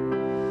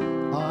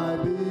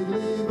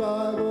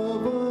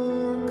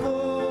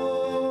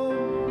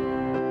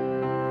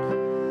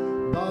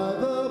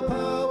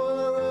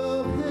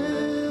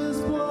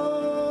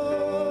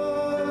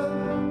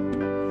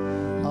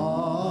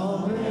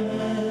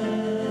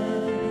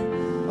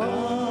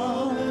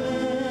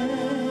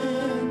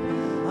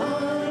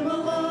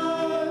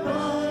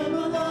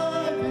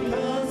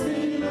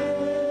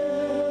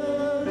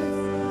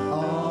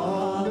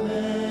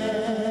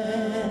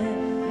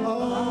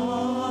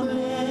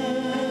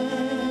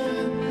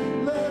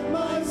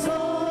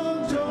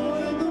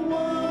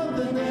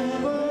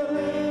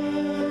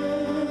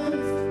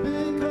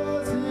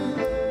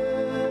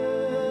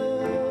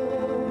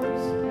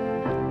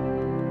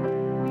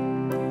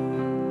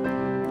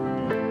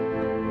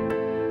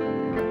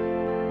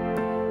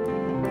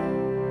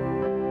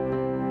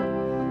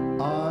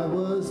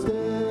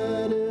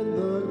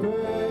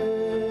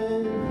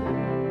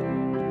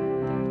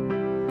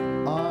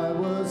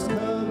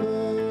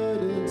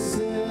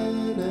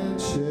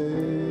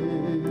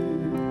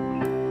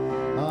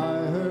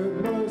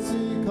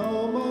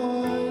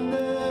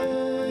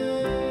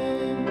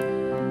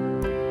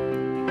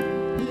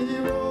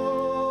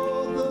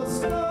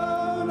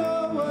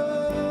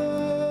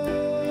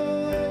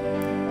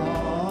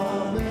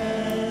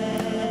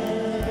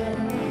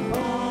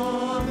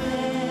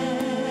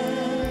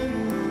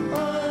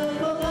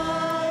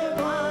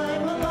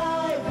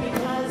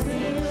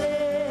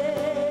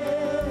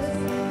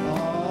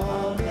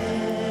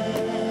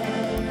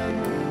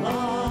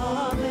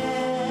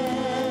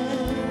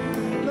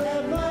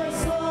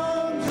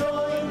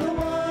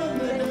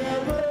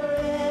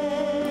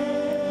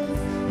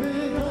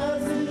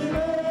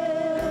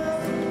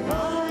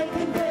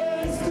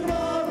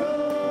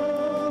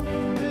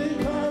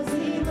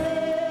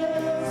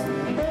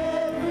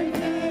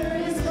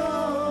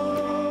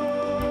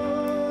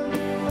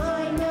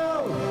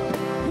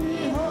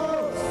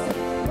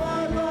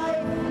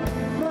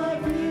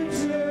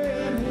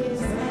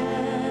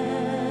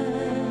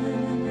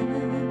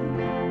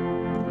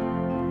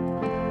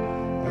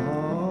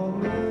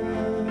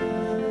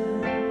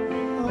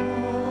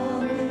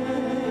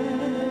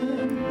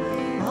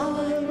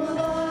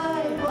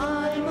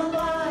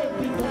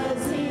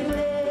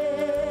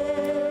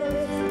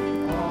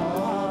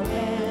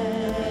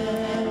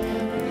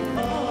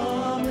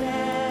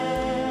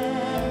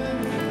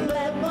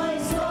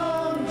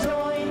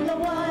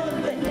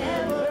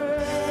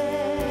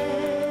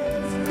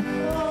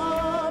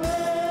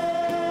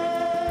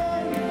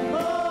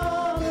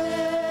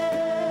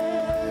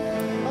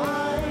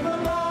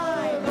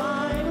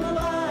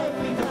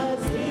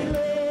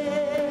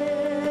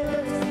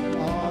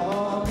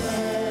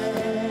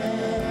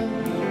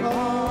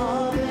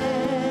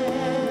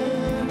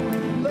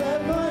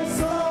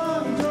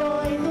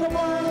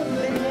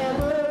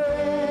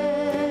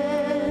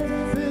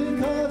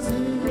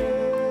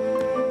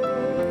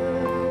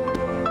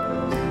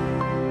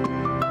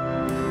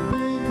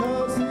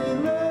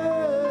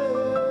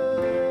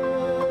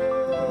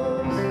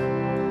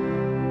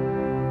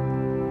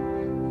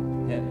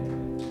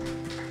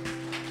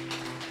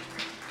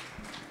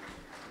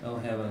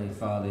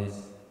 Father,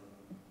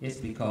 it's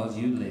because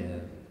you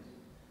live.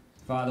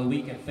 Father,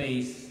 we can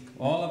face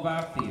all of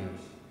our fears.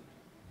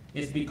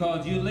 It's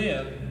because you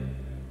live.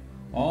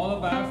 All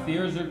of our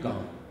fears are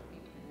gone.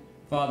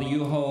 Father,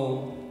 you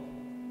hold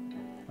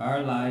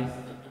our life,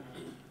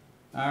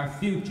 our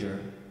future.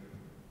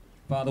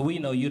 Father, we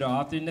know you're the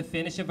author and the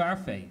finish of our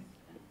faith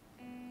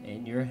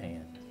in your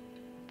hands.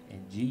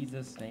 In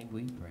Jesus' name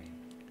we pray.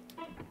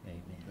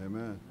 Amen.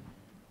 Amen.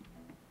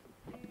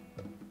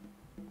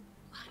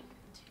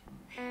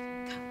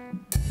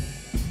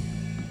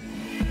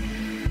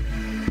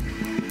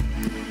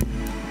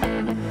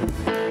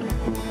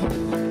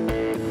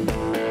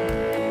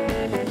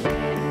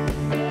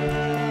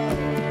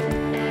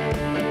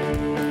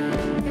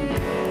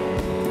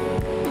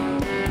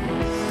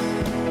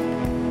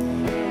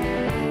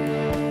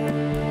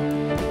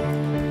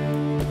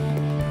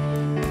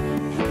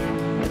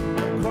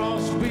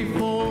 Cross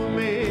before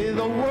me,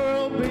 the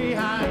world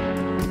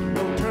behind,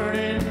 no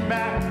turning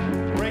back,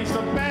 raise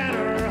the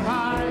banner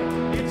high.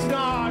 It's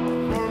not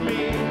for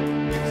me,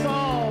 it's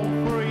all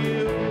for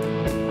you.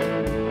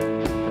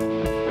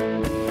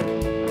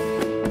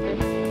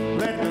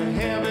 Let the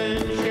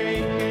heavens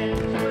shake and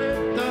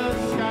split the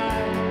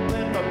sky.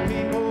 Let the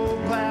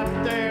people clap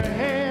their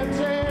hands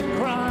and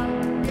cry.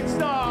 It's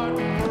not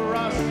for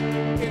us,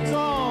 it's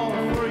all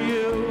for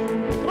you.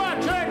 Come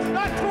on, church,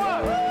 not to us.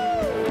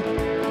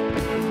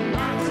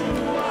 Not to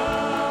us,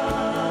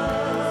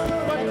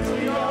 but to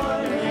your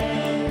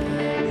name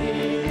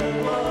be the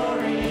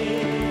glory.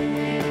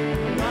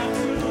 Not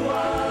to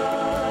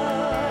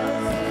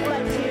us,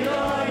 but to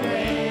your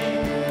name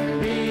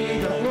be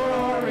the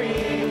glory.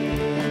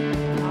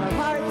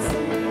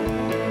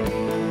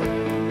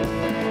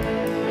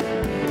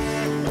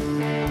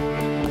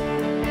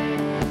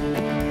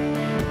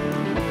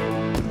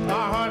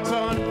 Our hearts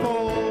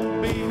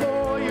unfold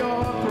before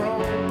your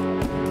throne,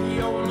 the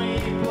only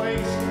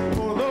place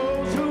for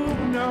those who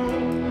know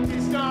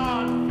it's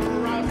not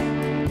for us,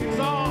 it's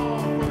all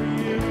for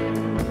you.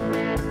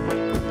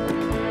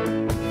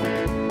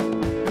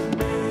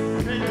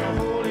 And your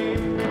holy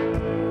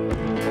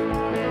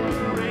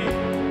offering,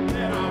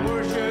 let our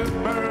worship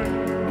burn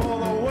for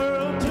the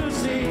world to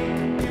see.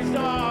 It's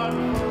not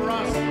for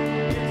us,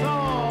 it's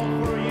all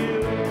for you.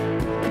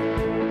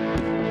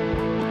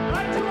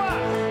 Not to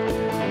us,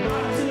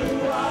 not to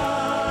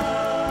us,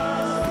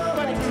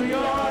 but to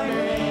your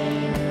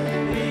name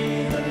be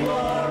the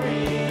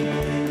glory.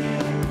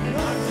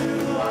 Not to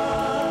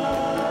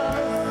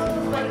us,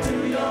 but to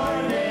your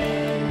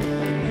name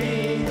be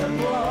the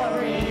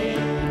glory.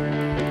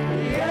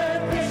 The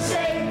earth is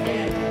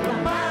shaking, the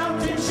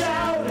mountain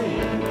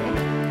shouting.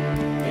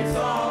 It's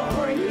all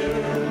for you.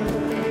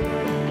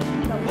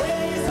 The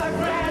waves are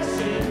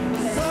crashing, the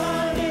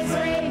sun is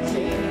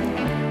raging.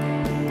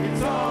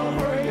 It's all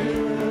for you.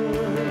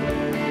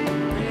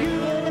 The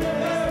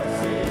universe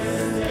is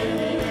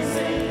singing and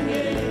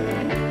singing.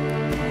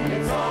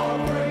 It's all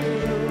for you.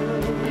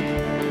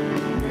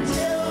 The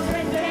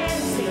children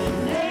dancing,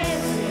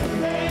 dancing,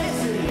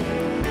 dancing.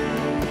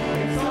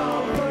 It's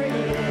all for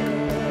you.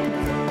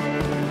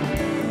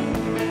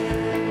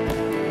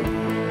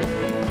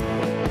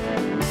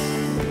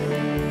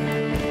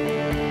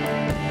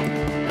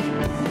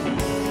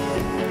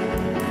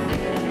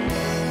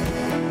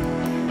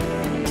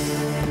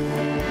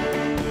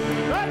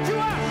 Not to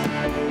us,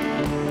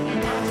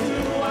 not to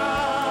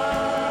us,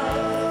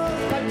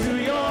 but to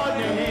your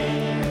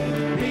name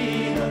be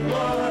the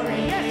glory.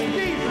 Yes,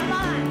 Jesus. Come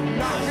on.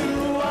 Not to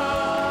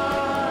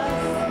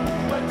us,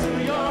 but to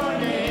your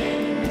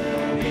name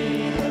be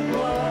the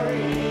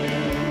glory.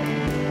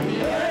 The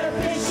earth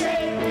is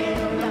shaking,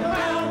 the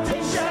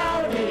mountain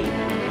shouting.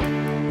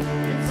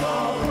 It's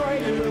all for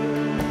you.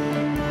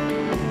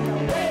 The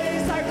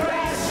waves are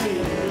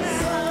crashing, the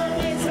sun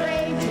is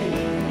raging.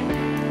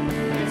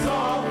 It's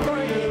all for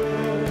you.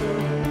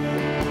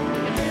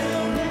 The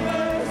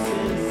universe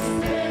is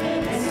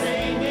spinning and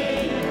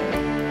singing.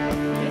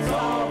 It's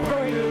all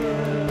for you.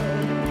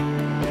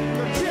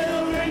 The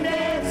children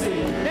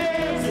dancing,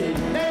 dancing,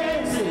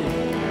 dancing.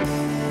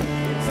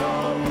 It's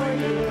all for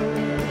you.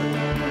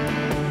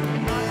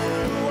 Not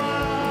to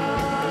us,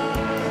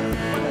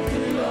 but to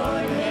your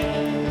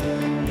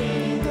name be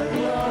the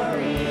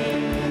glory.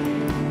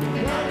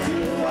 Not to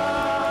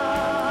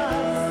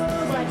us,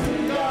 but to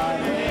your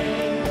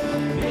name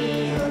be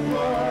the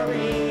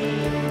glory.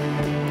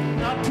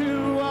 Not to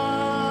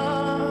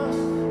us.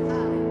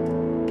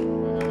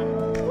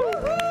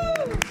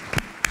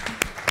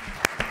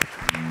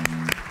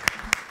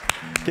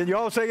 Can you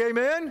all say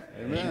amen?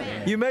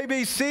 Amen. You may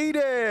be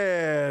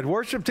seated.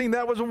 Worship team,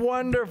 that was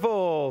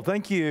wonderful.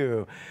 Thank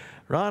you.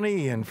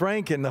 Ronnie and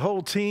Frank and the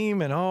whole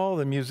team and all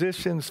the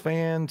musicians,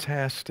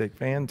 fantastic,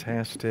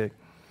 fantastic.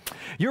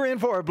 You're in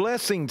for a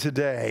blessing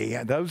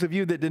today. Those of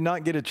you that did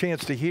not get a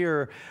chance to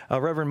hear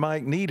Reverend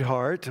Mike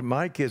Neidhart,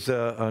 Mike is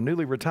a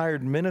newly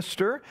retired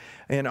minister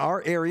in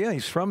our area.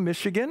 He's from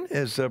Michigan,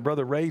 as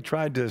Brother Ray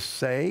tried to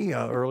say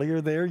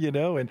earlier there, you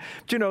know. And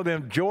but you know,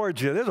 then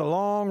Georgia, there's a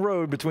long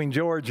road between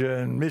Georgia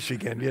and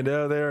Michigan, you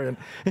know, there. And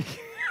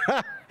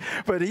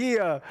But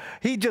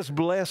he just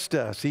blessed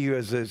us. He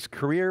was his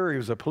career. He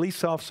was a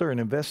police officer, an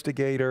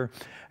investigator,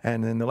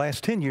 and in the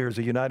last 10 years,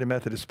 a United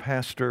Methodist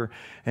pastor.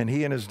 And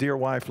he and his dear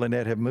wife,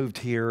 Lynette, have moved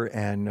here,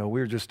 and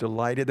we're just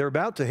delighted. They're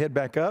about to head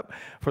back up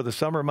for the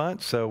summer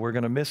months, so we're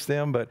going to miss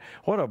them. But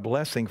what a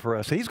blessing for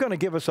us. He's going to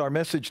give us our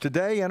message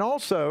today and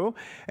also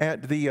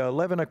at the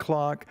 11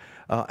 o'clock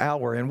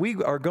hour. And we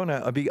are going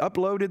to be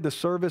uploaded, the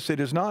service. It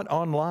is not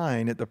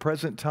online at the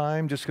present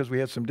time just because we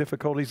had some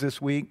difficulties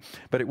this week,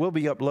 but it will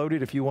be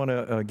uploaded if you want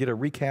to get a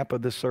recap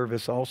of the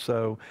service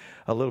also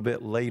a little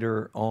bit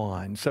later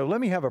on. So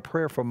let me have a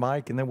prayer for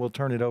Mike, and then we'll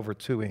turn it over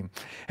to him.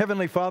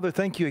 Heavenly Father,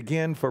 thank you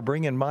again for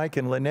bringing Mike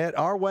and Lynette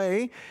our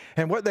way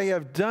and what they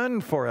have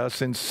done for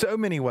us in so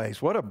many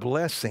ways. What a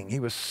blessing. He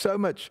was so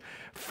much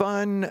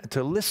fun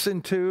to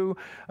listen to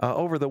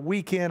over the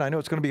weekend. I know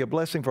it's going to be a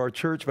blessing for our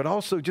church, but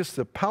also just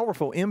the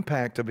powerful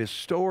impact of his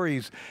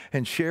stories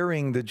and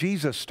sharing the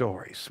Jesus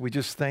stories. We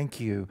just thank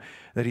you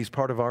that he's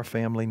part of our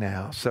family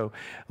now. So,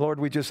 Lord,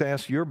 we just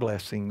ask your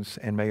blessings,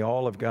 and may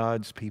all of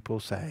God's people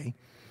say,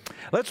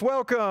 let's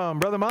welcome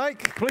Brother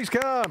Mike. Please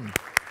come.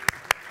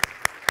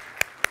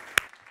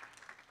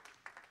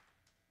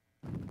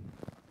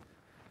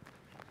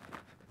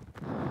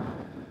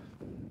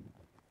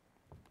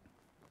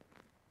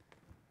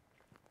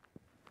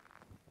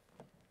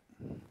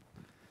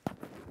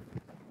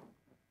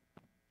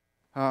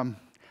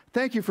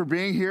 Thank you for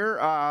being here.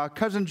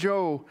 Cousin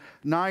Joe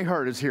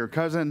Nyhart is here.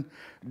 Cousin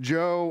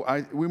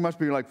Joe, we must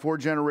be like 4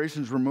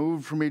 generations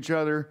removed from each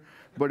other,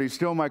 but he's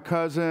still my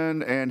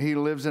cousin, and he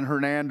lives in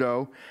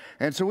Hernando.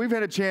 And so we've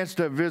had a chance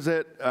to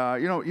visit.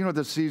 You know what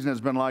this season has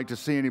been like to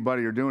see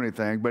anybody or do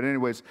anything. But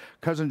anyways,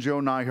 Cousin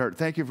Joe Nyhart,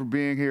 thank you for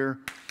being here.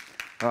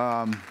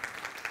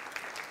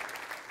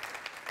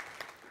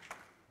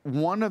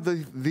 One of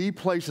the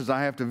places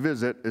I have to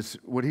visit is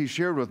what he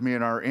shared with me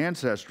in our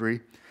ancestry.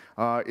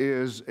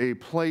 Is a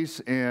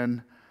place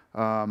in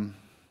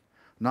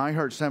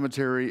Nyhart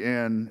Cemetery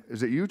in,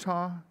 is it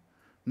Utah?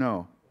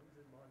 No.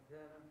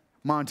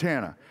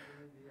 Montana.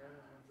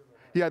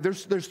 Yeah,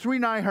 there's 3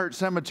 Nyhart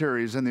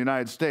cemeteries in the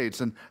United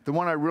States, and the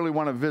one I really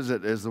want to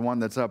visit is the one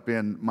that's up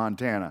in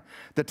Montana.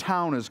 The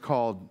town is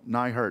called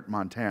Nyhart,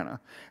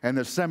 Montana, and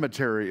the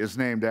cemetery is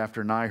named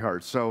after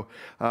Nyhart. So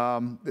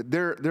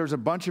there's a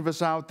bunch of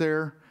us out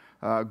there.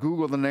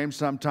 Google the name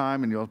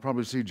sometime, and you'll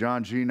probably see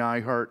John G.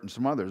 Nyhart and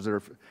some others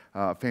that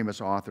are famous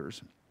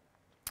authors.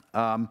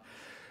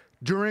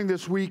 During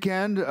this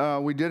weekend,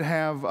 we did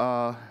have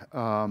a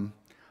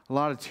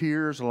lot of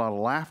tears, a lot of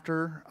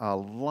laughter,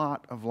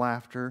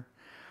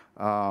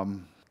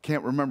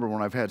 Can't remember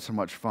when I've had so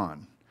much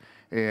fun,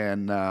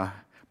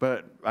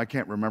 but I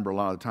can't remember a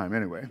lot of the time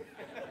anyway.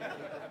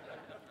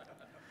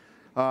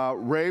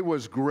 Ray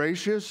was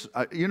gracious.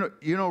 You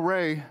know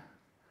Ray.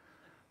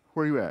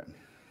 Where are you at?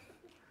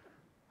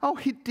 Oh,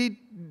 he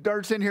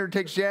darts in here and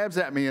takes jabs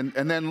at me and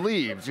then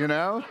leaves, you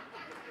know?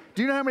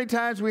 Do you know how many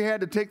times we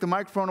had to take the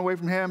microphone away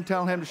from him,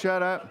 tell him to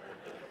shut up?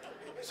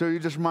 So you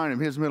just remind him,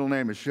 his middle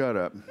name is Shut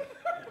Up.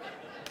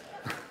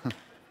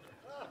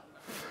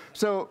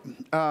 So,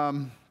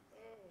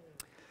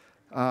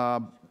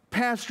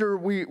 Pastor,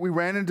 we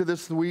ran into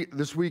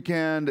this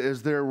weekend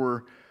as there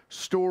were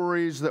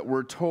stories that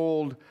were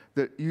told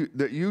that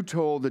you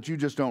told that you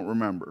just don't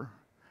remember.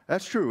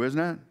 That's true, isn't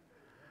it?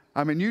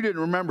 I mean, you didn't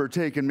remember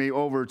taking me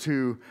over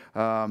to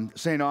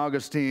St.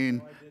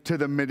 Augustine, to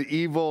the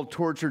medieval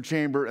torture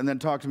chamber, and then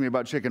talk to me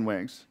about chicken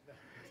wings.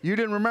 You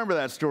didn't remember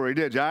that story,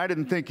 did you? I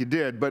didn't think you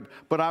did,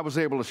 but I was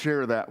able to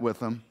share that with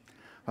them.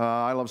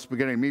 I love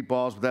spaghetti and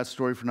meatballs, but that's a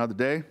story for another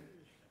day.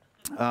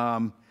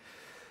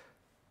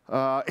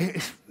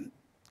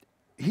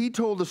 He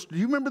told us, do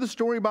you remember the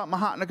story about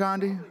Mahatma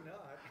Gandhi?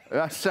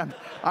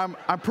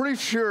 I'm pretty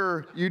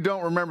sure you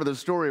don't remember the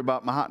story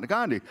about Mahatma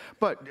Gandhi,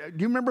 but do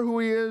you remember who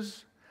he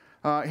is?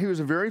 He was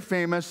a very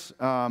famous,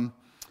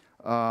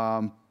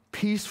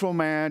 peaceful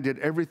man, did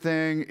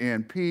everything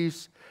in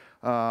peace,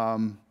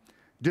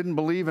 didn't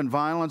believe in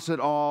violence at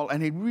all,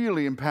 and he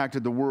really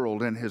impacted the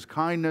world in his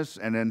kindness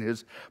and in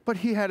his, but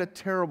he had a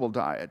terrible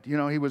diet. You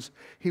know,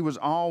 he was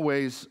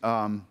always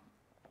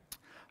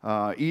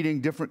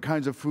eating different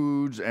kinds of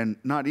foods and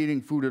not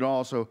eating food at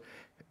all, so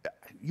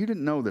you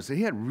didn't know this.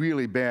 He had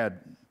really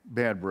bad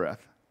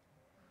breath.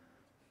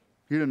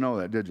 You didn't know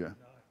that, did you?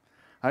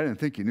 I didn't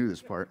think you knew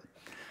this part.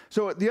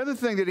 So the other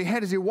thing that he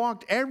had is he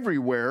walked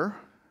everywhere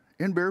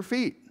in bare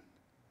feet.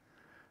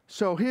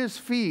 So his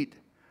feet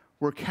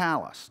were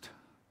calloused.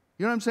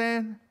 You know what I'm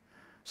saying?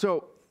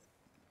 So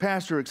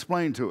Pastor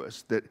explained to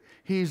us that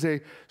he's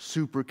a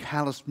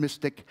supercalus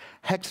mystic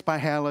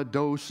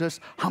hexpihalidocious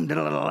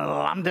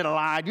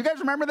humdiddle. You guys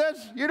remember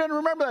this? You didn't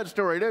remember that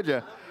story, did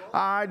you?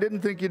 I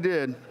didn't think you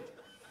did.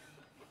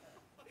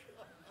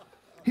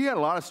 He had a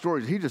lot of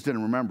stories he just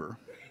didn't remember.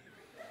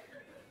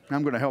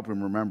 I'm going to help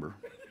him remember.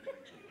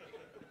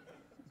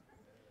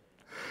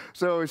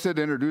 So he said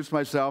to introduce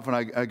myself, and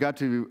I got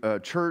to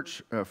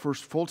church,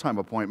 first full-time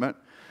appointment.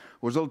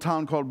 It was a little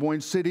town called Boyne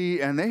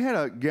City, and they had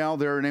a gal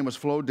there, her name was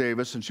Flo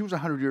Davis, and she was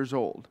 100 years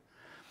old.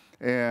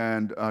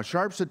 and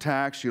sharps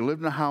attack. She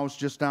lived in a house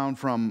just down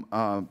from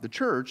the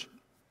church.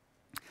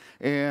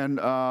 And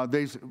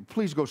they said,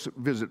 please go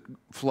visit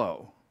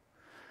Flo.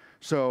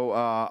 So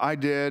I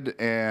did,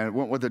 and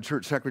went with the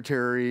church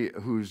secretary,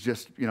 who's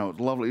just, you know,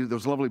 lovely.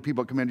 Those lovely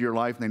people come into your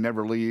life and they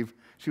never leave.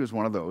 She was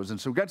one of those.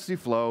 And so we got to see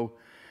Flo,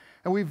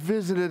 and we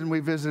visited and we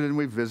visited and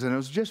we visited. It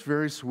was just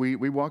very sweet.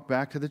 We walked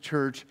back to the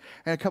church,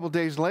 and a couple of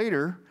days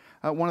later,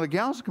 one of the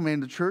gals came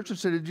into church and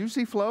said, "Did you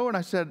see Flo?" And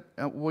I said,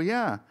 "Well,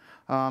 yeah.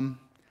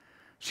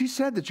 She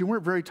said that you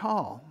weren't very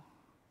tall."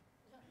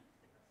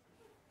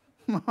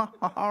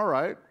 All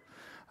right.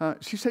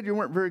 She said you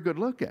weren't very good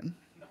looking.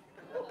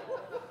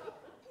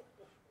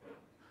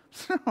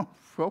 So,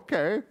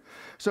 okay.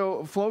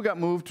 So Flo got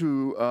moved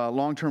to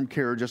long-term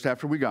care just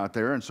after we got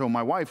there. And so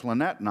my wife,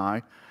 Lynette, and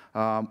I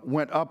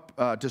went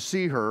up to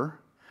see her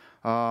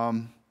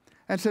and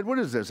said, "What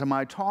is this? Am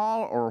I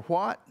tall or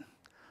what?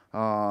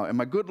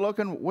 Am I good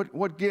looking?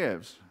 What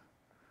gives?"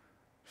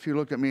 She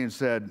looked at me and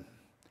said,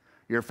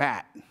 "You're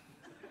fat."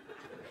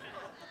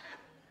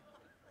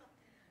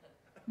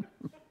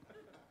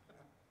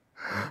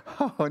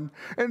 Oh,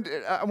 and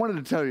I wanted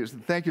to tell you,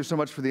 thank you so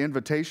much for the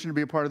invitation to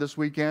be a part of this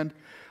weekend.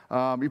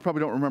 You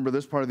probably don't remember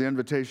this part of the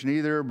invitation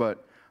either,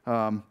 but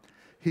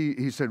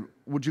he said,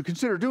 "Would you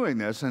consider doing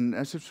this?" And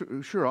I said,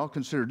 "Sure, I'll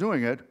consider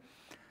doing it."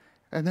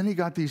 And then he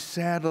got these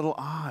sad little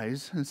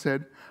eyes and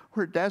said,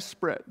 "We're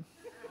desperate."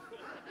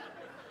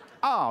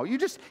 Oh, you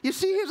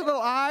see his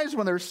little eyes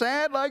when they're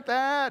sad like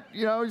that?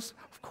 You know,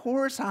 of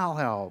course I'll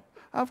help.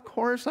 Of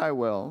course I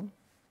will.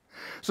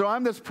 So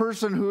I'm this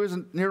person who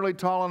isn't nearly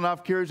tall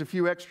enough, carries a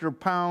few extra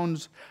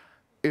pounds,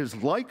 is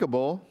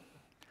likable,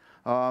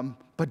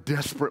 but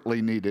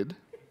desperately needed.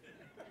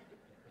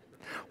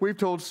 We've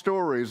told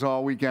stories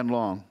all weekend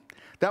long.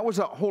 That was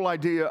the whole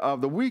idea of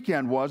the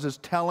weekend, is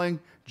telling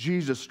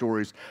Jesus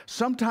stories.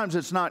 Sometimes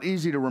it's not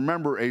easy to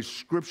remember a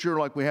scripture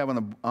like we have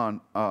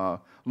on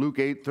Luke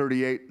 8,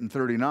 38 and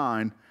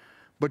 39,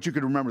 but you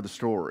could remember the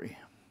story.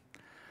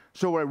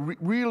 So I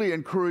really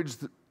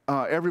encouraged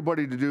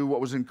everybody to do.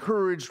 What was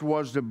encouraged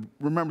was to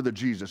remember the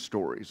Jesus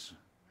stories.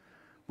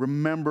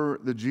 Remember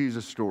the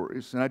Jesus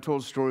stories. And I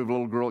told a story of a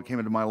little girl that came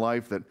into my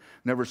life that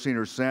never seen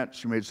her since.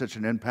 She made such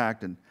an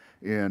impact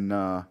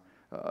in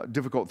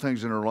difficult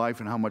things in her life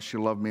and how much she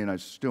loved me, and I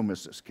still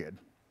miss this kid.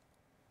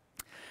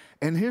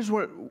 And here's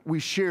what we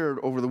shared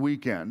over the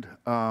weekend.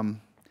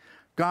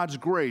 God's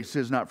grace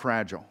is not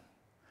fragile.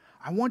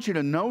 I want you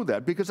to know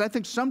that, because I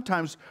think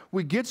sometimes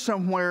we get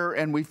somewhere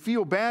and we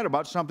feel bad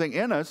about something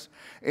in us,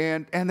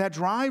 and that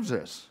drives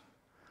us.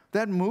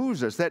 That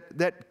moves us.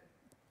 That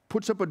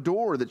puts up a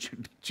door that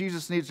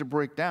Jesus needs to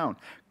break down.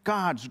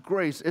 God's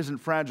grace isn't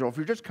fragile. If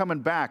you're just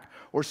coming back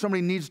or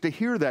somebody needs to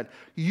hear that,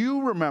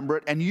 you remember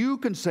it and you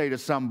can say to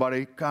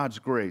somebody, God's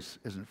grace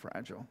isn't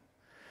fragile.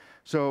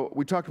 So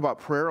we talked about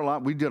prayer a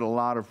lot. We did a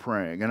lot of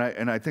praying,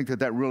 and I think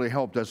that really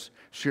helped us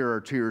share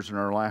our tears and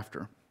our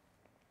laughter.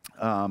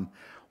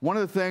 One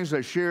of the things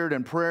I shared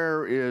in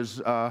prayer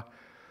is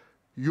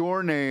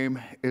your name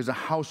is a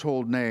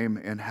household name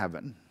in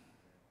heaven.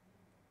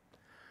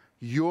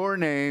 Your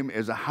name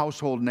is a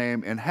household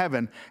name in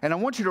heaven. And I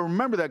want you to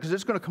remember that, because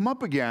it's going to come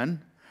up again.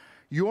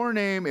 Your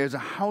name is a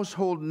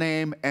household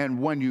name, and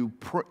when you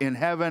in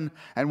heaven,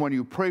 and when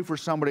you pray for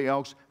somebody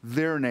else,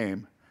 their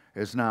name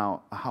is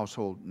now a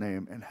household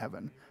name in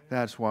heaven.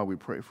 That's why we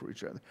pray for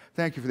each other.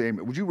 Thank you for the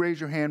amen. Would you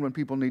raise your hand when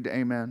people need to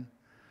amen?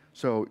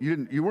 So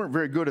you weren't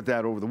very good at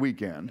that over the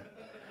weekend.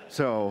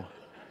 So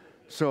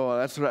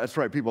that's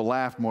right. People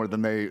laughed more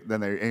than they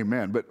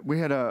amen. But we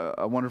had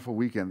a wonderful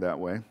weekend that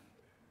way.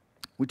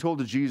 We told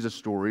the Jesus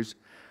stories.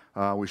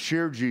 We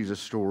shared Jesus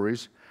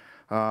stories.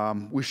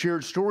 We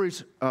shared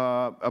stories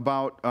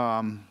about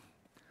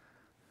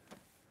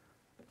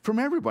from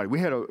everybody. We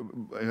had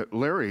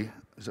Larry.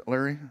 Is it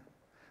Larry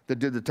that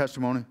did the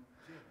testimony?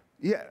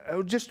 Yeah,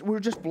 we were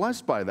just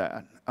blessed by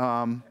that.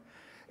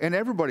 And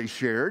everybody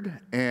shared,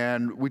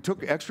 and we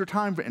took extra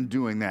time in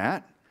doing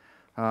that.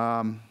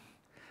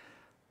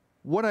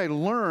 What I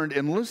learned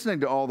in listening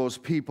to all those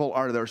people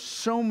are there are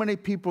so many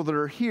people that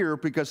are here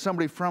because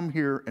somebody from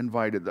here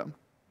invited them.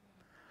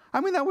 I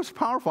mean, that was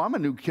powerful. I'm a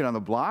new kid on the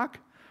block.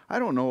 I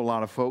don't know a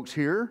lot of folks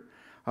here.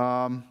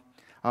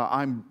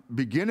 I'm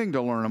beginning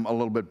to learn them a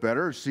little bit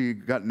better. See,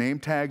 got name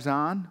tags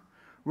on.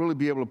 Really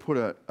be able to put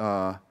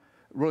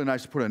really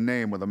nice to put a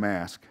name with a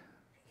mask.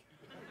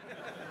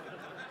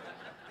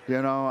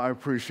 You know, I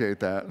appreciate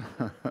that.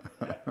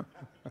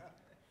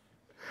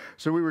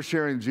 So we were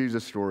sharing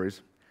Jesus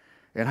stories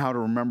and how to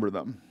remember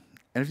them.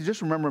 And if you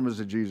just remember them as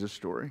a Jesus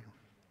story.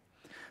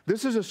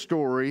 This is a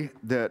story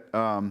that,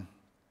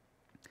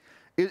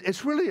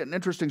 it's really an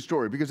interesting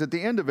story, because at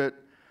the end of it,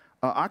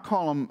 I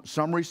call them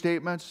summary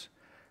statements.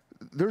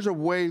 There's a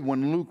way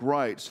when Luke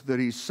writes that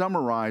he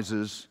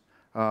summarizes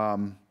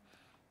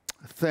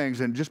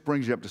things and just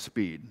brings you up to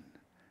speed.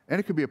 And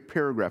it could be a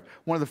paragraph.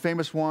 One of the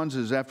famous ones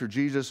is after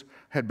Jesus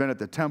had been at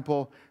the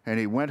temple, and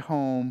he went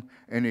home,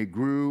 and he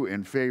grew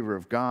in favor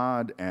of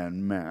God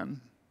and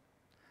men.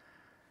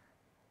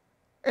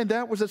 And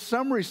that was a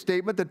summary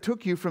statement that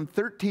took you from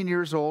 13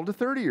 years old to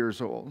 30 years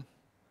old.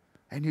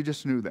 And you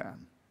just knew that.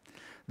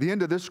 The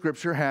end of this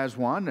scripture has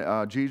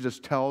one. Jesus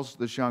tells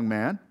this young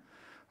man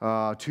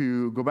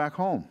to go back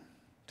home.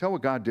 Tell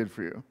what God did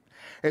for you.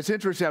 It's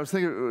interesting. I was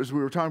thinking, as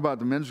we were talking about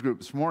the men's group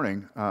this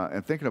morning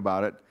and thinking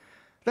about it,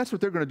 that's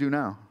what they're going to do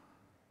now.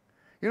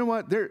 You know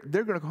what? They're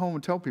going to go home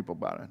and tell people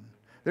about it.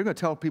 They're going to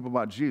tell people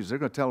about Jesus. They're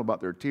going to tell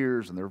about their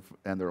tears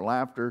and their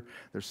laughter.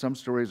 There's some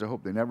stories I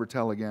hope they never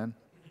tell again.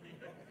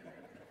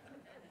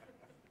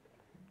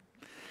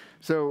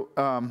 So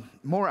I'm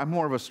more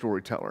of a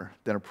storyteller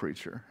than a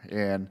preacher,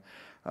 and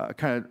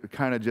kind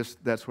of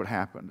just that's what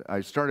happened.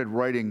 I started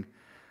writing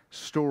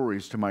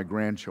stories to my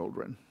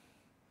grandchildren.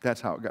 That's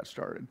how it got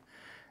started.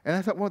 And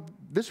I thought, well,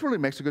 this really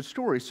makes a good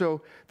story.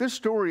 So this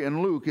story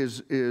in Luke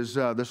is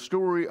the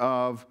story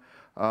of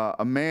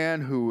a man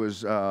who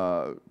was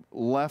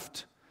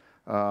left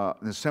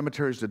in the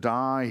cemeteries to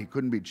die. He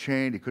couldn't be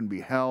chained. He couldn't be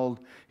held.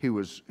 He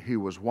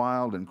was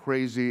wild and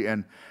crazy.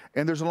 And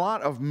there's a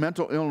lot of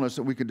mental illness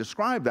that we could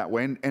describe that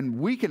way. And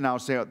we can now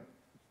say,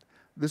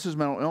 this is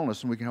mental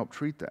illness, and we can help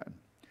treat that.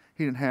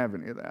 He didn't have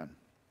any of that.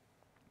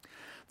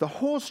 The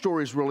whole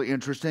story is really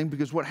interesting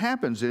because what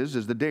happens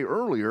is the day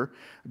earlier,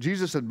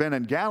 Jesus had been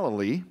in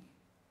Galilee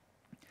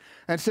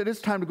and said,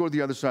 it's time to go to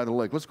the other side of the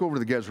lake. Let's go over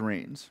to the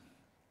Gerasenes.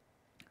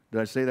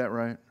 Did I say that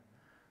right?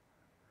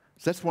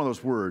 That's one of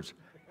those words.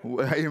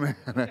 Amen.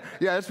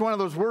 Yeah, that's one of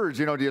those words.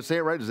 You know, do you say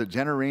it right? Is it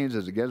Gerasenes?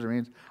 Is it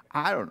Gerasenes?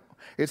 I don't know.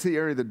 It's the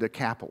area of the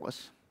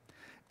Decapolis.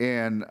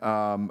 And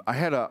I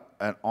had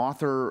an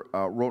author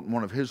wrote in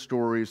one of his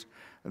stories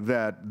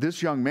that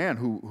this young man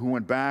who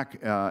went back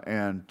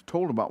and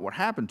told about what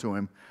happened to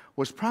him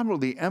was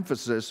probably the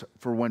emphasis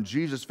for when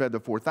Jesus fed the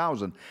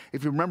 4,000.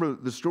 If you remember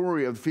the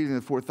story of feeding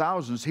the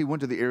 4,000, he went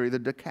to the area of the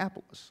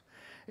Decapolis.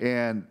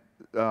 And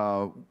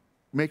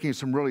making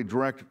some really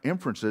direct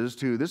inferences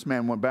to this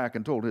man went back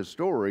and told his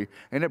story,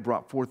 and it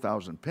brought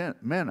 4,000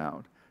 men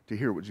out to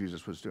hear what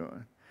Jesus was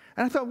doing.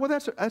 And I thought, well,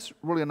 that's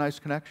really a nice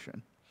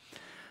connection.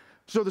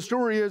 So the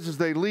story is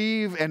they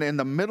leave, and in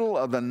the middle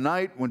of the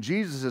night, when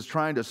Jesus is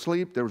trying to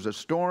sleep, there was a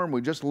storm.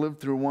 We just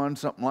lived through one,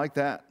 something like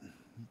that,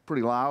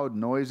 pretty loud,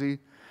 noisy.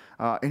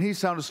 And he's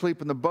sound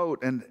asleep in the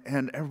boat, and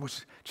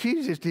everyone's,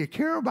 Jesus, do you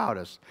care about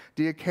us?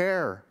 Do you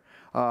care?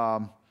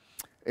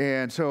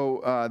 And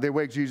so they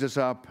wake Jesus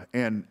up,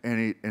 and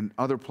in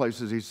other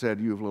places he said,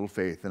 you have little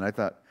faith. And I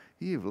thought,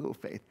 you have little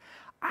faith.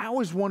 I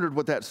always wondered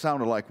what that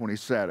sounded like when he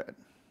said it.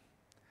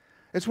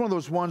 It's one of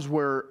those ones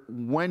where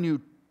when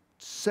you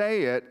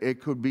say it, it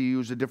could be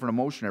used a different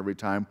emotion every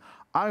time.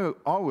 I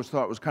always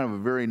thought it was kind of a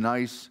very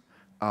nice,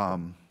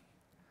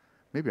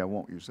 maybe I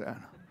won't use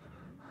that.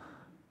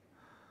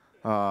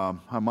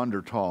 I'm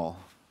under tall,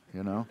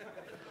 you know.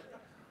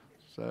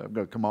 So I'm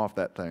going to come off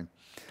that thing.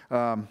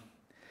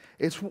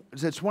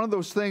 It's one of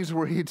those things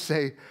where he'd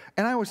say,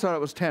 and I always thought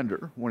it was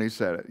tender when he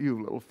said it, you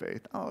have little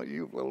faith. Oh,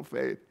 you have little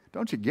faith.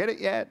 Don't you get it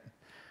yet?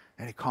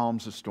 And he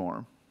calms the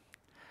storm.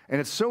 And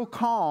it's so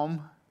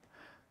calm,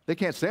 they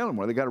can't sail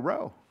anymore. They got to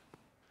row.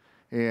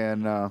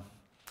 And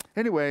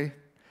anyway,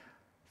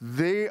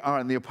 the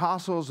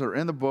apostles are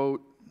in the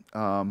boat,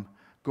 go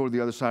to the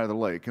other side of the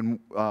lake. And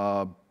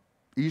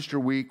Easter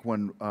week,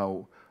 when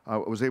I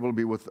was able to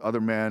be with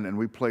other men, and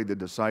we played the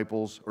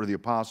disciples or the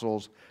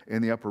apostles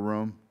in the upper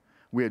room,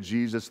 we had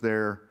Jesus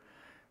there.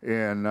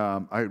 And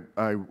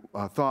I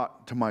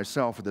thought to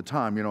myself at the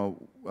time, you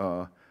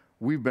know,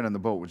 we've been in the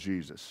boat with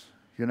Jesus,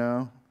 you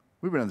know.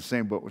 We've been in the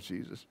same boat with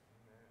Jesus.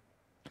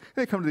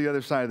 They come to the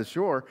other side of the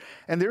shore,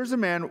 and there's a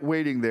man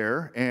waiting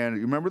there, and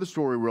you remember the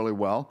story really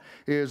well,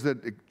 is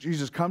that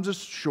Jesus comes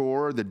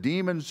ashore, the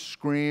demons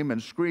scream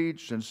and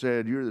screech and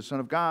said, you're the Son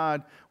of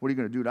God, what are you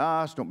going to do to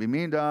us? Don't be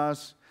mean to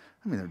us.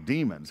 I mean, they're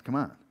demons, come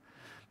on.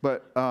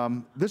 But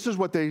this is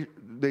what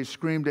they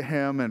scream to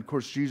him, and of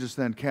course Jesus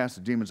then casts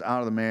the demons out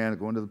of the man,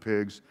 go into the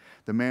pigs.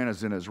 The man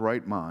is in his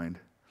right mind,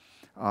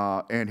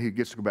 and he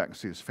gets to go back and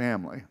see his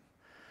family.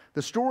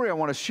 The story I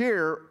want to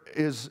share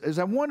is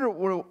I wonder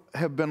what it would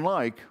have been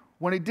like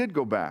when he did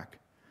go back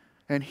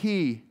and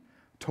he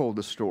told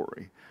the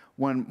story.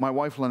 When my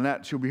wife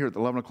Lynette, she'll be here at the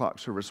 11 o'clock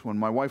service, when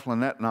my wife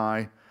Lynette and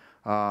I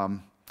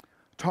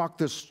talked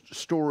this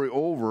story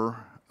over,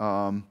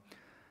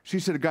 she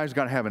said, a guy's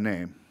got to have a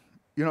name.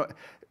 You know,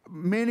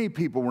 many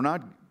people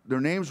their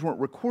names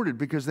weren't recorded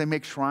because they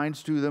make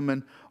shrines to them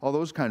and all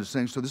those kinds of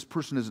things, so this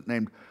person isn't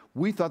named.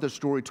 We thought the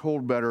story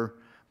told better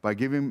by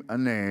giving him a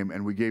name,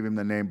 and we gave him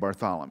the name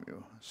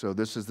Bartholomew. So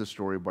this is the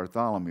story of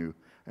Bartholomew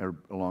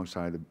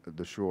alongside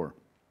the shore,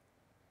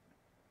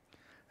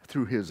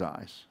 through his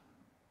eyes,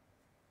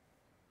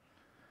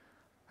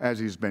 as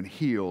he's been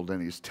healed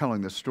and he's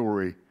telling the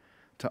story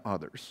to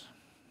others.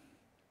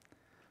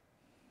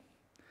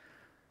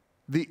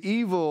 The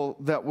evil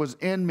that was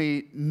in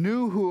me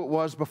knew who it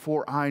was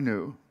before I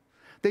knew.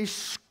 They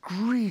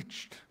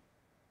screeched,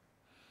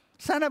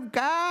 Son of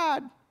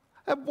God,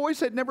 a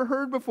voice I'd never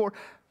heard before.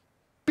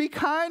 Be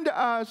kind to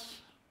us.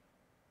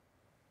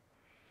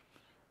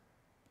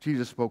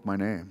 Jesus spoke my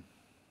name.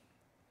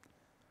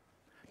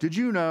 Did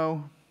you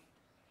know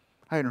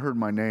I hadn't heard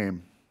my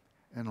name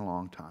in a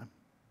long time?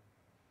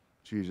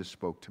 Jesus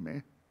spoke to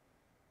me.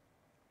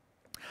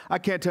 I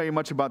can't tell you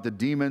much about the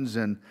demons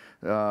and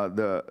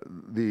the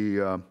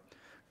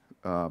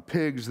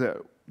pigs that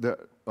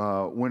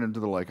went into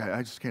the lake.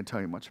 I just can't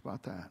tell you much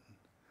about that.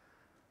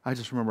 I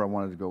just remember I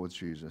wanted to go with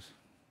Jesus.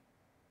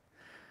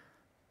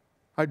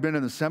 I'd been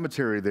in the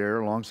cemetery there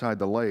alongside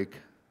the lake.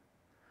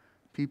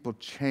 People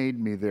chained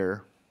me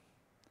there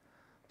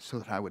so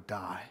that I would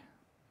die.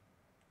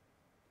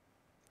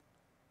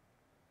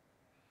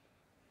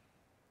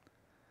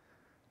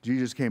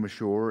 Jesus came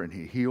ashore and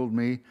he healed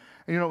me.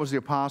 And you know, it was the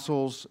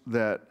apostles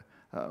that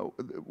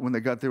when they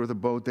got there with the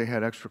boat, they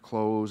had extra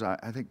clothes.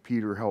 I think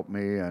Peter helped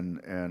me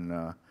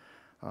and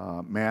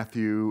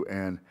Matthew,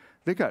 and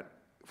they got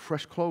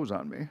fresh clothes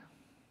on me.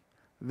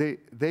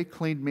 They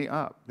cleaned me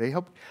up. They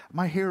helped.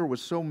 My hair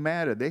was so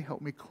matted. They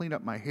helped me clean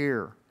up my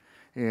hair,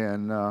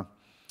 and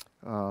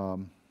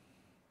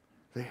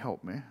they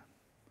helped me.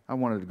 I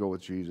wanted to go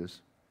with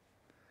Jesus.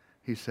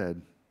 He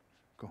said,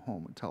 "Go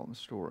home and tell them the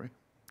story."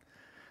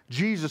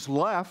 Jesus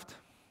left,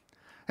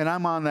 and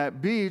I'm on that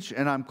beach,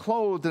 and I'm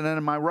clothed and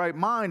in my right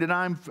mind, and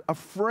I'm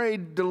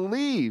afraid to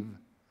leave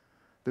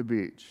the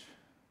beach.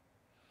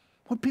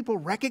 Would people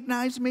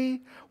recognize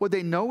me? Would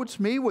they know it's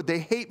me? Would they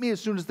hate me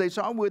as soon as they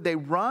saw me? Would they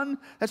run?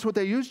 That's what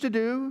they used to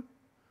do.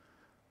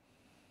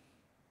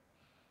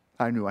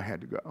 I knew I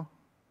had to go.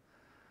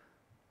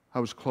 I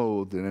was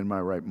clothed and in my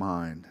right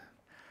mind.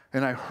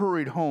 And I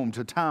hurried home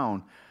to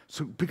town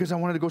because I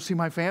wanted to go see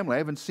my family. I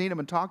haven't seen them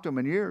and talked to them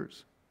in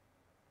years.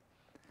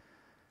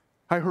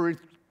 I hurried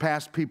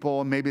past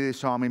people, and maybe they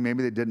saw me,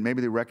 maybe they didn't,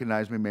 maybe they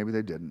recognized me, maybe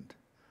they didn't.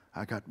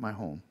 I got my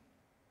home.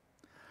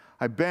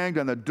 I banged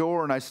on the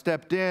door, and I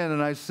stepped in,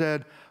 and I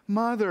said,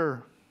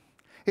 "Mother,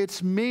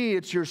 it's me,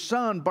 it's your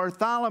son,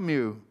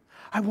 Bartholomew.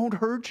 I won't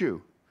hurt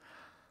you.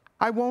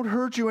 I won't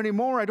hurt you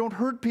anymore. I don't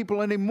hurt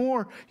people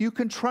anymore. You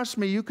can trust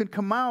me. You can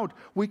come out.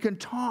 We can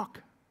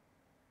talk.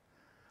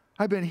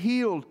 I've been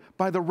healed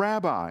by the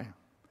rabbi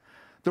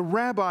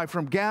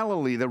from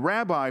Galilee, the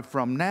rabbi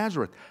from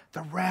Nazareth,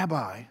 the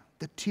rabbi,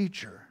 the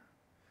teacher,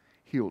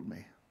 healed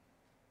me."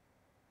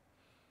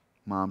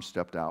 Mom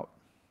stepped out.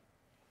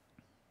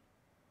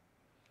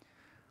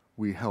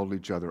 We held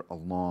each other a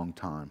long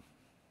time.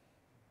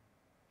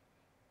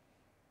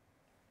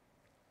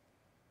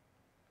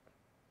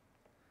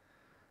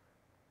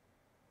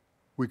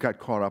 We got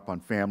caught up on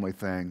family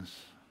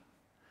things.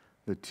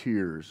 The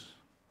tears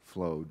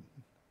flowed.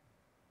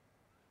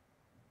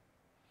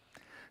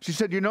 She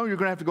said, "You know, you're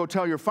going to have to go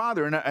tell your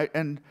father."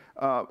 And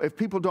if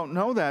people don't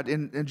know that,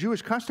 in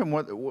Jewish custom,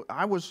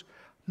 I was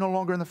no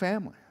longer in the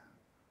family.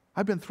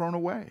 I'd been thrown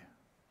away.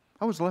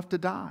 I was left to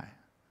die.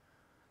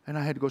 And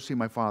I had to go see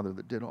my father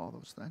that did all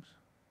those things.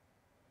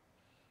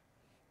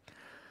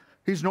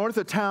 He's north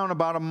of town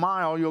about a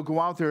mile. You'll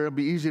go out there. It'll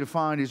be easy to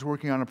find. He's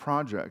working on a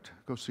project.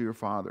 Go see your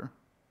father.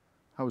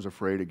 I was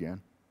afraid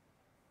again.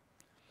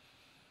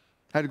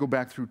 I had to go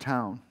back through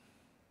town.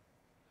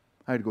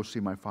 I had to go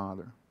see my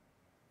father.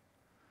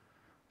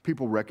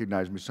 People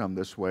recognized me some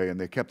this way, and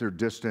they kept their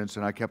distance,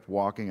 and I kept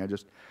walking. I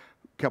just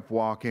kept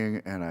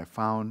walking, and I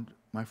found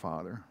my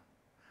father.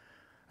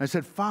 I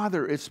said,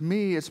 "Father, it's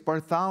me. It's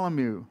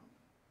Bartholomew.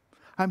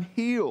 I'm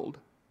healed.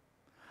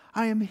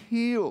 I am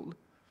healed.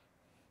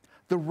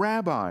 The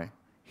rabbi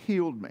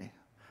healed me.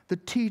 The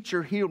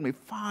teacher healed me.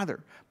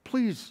 Father,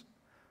 please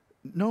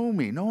know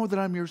me. Know that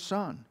I'm your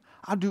son.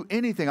 I'll do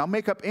anything. I'll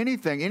make up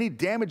anything, any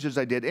damages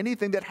I did,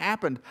 anything that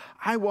happened,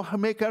 I will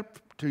make up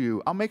to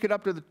you. I'll make it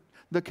up to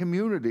the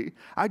community.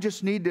 I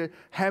just need to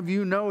have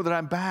you know that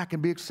I'm back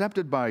and be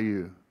accepted by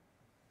you.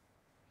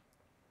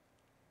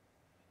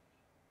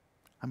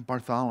 I'm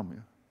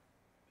Bartholomew,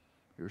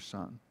 your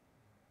son."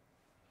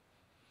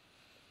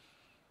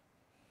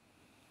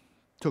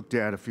 Took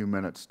Dad a few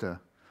minutes to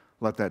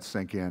let that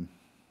sink in.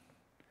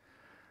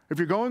 "If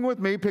you're going with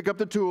me, pick up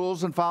the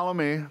tools and follow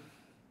me."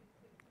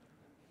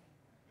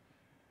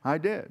 I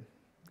did.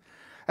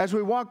 As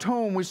we walked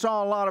home, we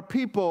saw a lot of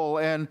people,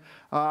 and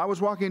I was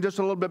walking just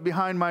a little bit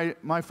behind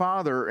my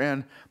father,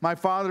 and my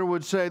father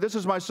would say, "This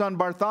is my son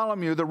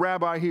Bartholomew, the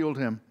rabbi healed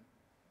him."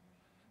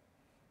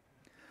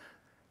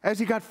 As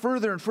he got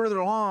further and further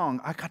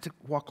along, I got to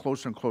walk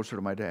closer and closer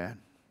to my dad,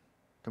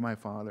 to my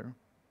father.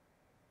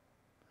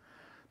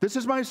 "This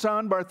is my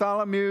son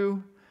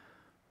Bartholomew,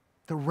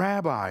 the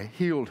rabbi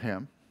healed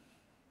him."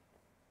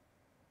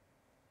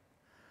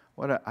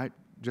 I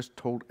just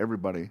told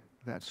everybody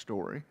that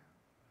story.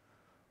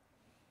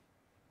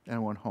 And I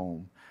went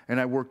home, and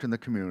I worked in the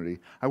community.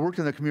 I worked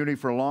in the community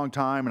for a long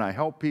time, and I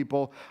helped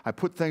people. I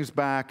put things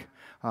back.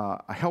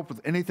 I helped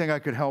with anything I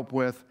could help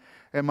with.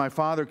 And my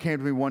father came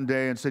to me one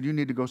day and said, "You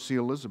need to go see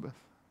Elizabeth.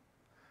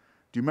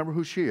 Do you remember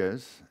who she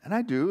is?" And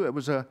I do. It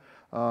was a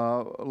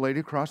lady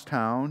across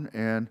town,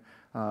 and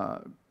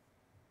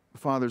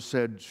Father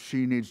said,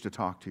 "She needs to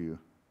talk to you."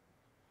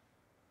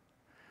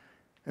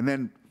 And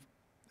then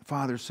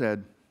Father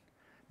said,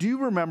 "Do you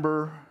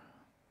remember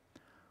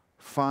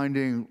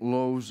finding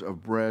loaves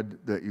of bread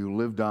that you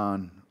lived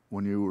on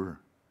when you were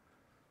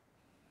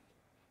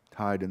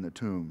tied in the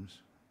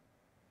tombs?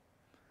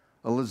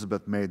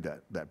 Elizabeth made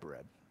that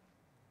bread.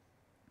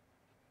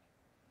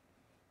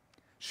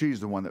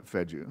 She's the one that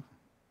fed you.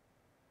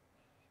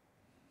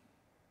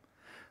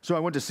 So I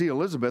went to see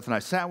Elizabeth, and I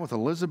sat with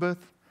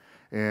Elizabeth,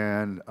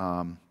 and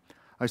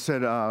I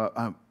said,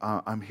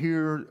 I'm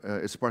here.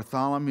 It's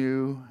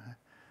Bartholomew.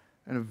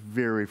 And a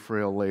very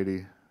frail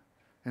lady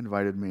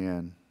invited me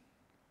in.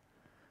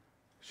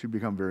 She'd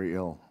become very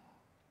ill.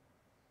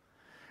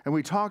 And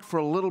we talked for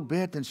a little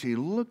bit, and she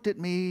looked at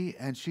me,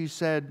 and she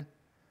said,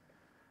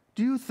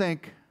 do you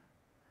think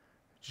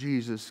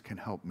Jesus can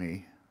help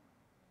me?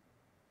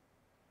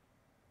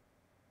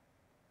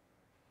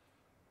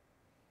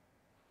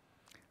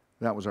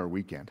 That was our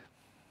weekend.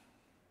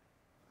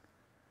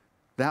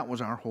 That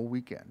was our whole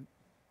weekend.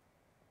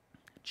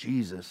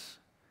 Jesus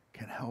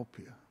can help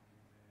you.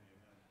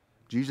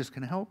 Jesus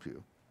can help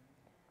you.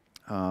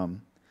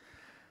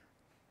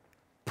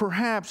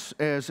 Perhaps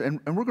and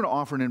we're going to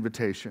offer an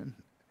invitation.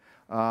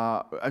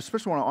 I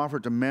especially want to offer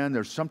it to men.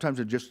 There's sometimes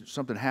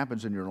something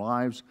happens in your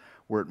lives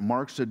where it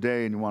marks a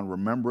day and you want to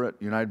remember it.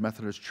 United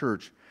Methodist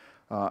Church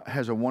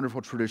has a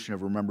wonderful tradition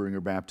of remembering your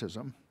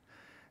baptism.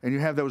 And you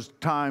have those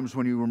times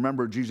when you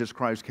remember Jesus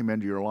Christ came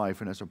into your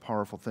life, and it's a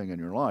powerful thing in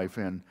your life.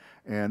 And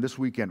this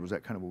weekend was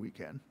that kind of a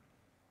weekend.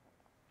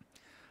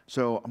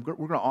 So we're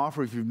going to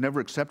offer, if you've never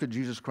accepted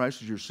Jesus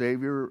Christ as your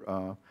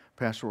Savior,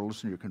 Pastor will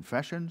listen to your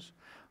confessions.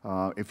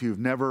 If you've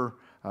never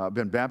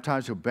been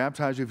baptized, he'll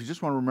baptize you. If you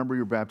just want to remember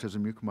your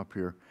baptism, you come up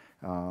here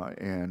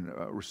and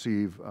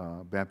receive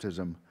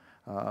baptism,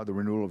 the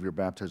renewal of your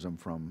baptism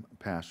from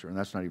Pastor. And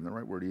that's not even the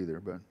right word either.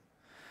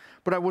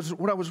 But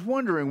what I was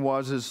wondering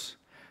was,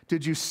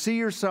 did you see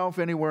yourself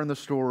anywhere in the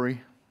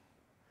story?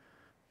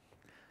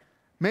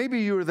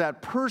 Maybe you were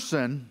that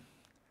person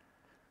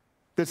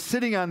that's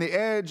sitting on the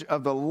edge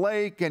of the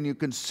lake and you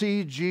can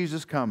see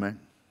Jesus coming.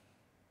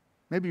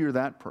 Maybe you're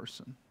that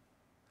person.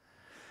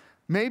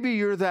 Maybe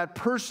you're that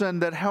person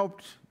that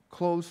helped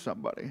clothe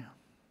somebody.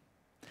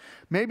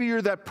 Maybe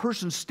you're that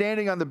person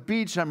standing on the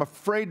beach and I'm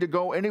afraid to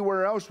go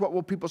anywhere else. What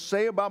will people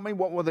say about me?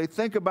 What will they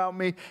think about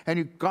me? And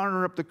you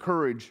garner up the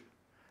courage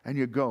and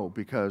you go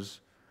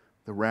because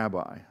the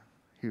rabbi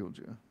healed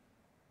you.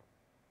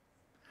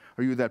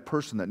 Are you that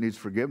person that needs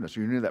forgiveness?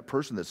 Are you that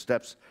person that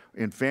steps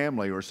in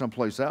family or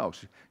someplace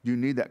else? Do you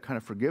need that kind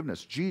of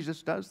forgiveness?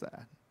 Jesus does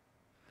that.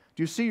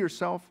 Do you see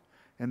yourself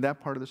in that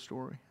part of the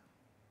story?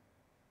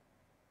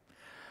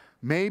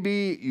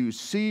 Maybe you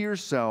see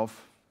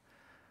yourself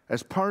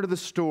as part of the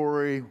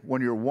story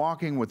when you're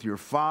walking with your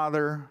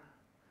father,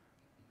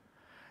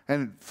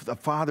 and the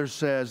father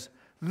says,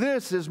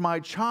 "This is my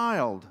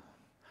child.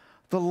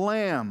 The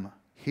lamb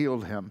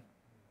healed him."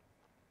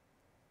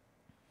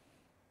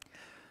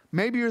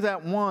 Maybe you're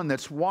that one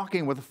that's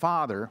walking with the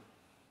Father,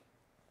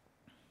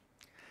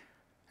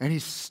 and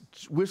he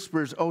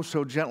whispers, oh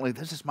so gently,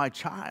 "This is my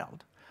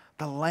child.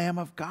 The Lamb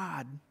of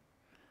God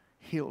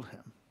healed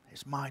him.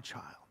 He's my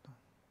child."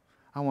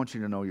 I want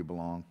you to know you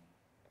belong.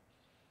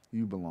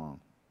 You belong.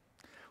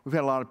 We've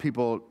had a lot of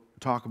people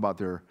talk about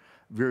their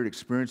varied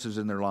experiences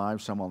in their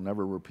lives. Some I'll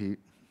never repeat.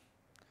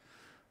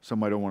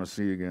 Some I don't want to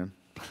see again.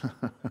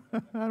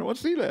 I don't want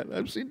to see that.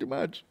 I've seen too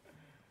much.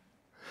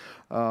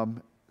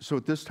 So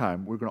at this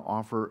time, we're going to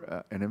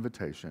offer an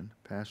invitation,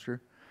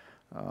 Pastor.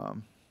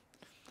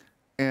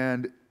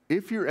 And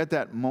if you're at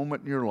that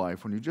moment in your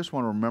life when you just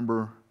want to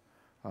remember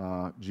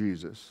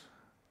Jesus,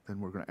 then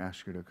we're going to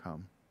ask you to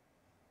come.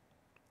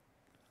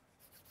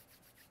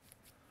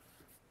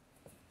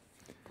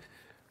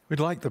 We'd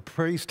like the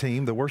praise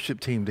team, the worship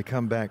team, to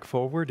come back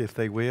forward, if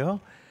they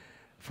will,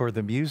 for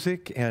the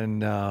music. And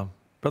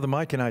Brother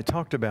Mike and I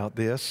talked about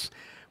this.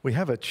 We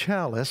have a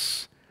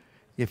chalice.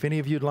 If any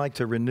of you'd like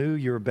to renew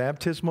your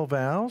baptismal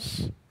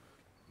vows,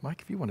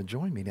 Mike, if you want to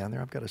join me down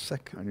there, I've got a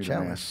second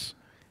chalice.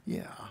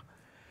 Yeah.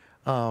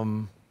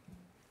 And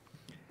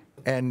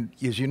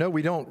as you know,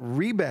 we don't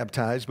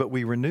rebaptize, but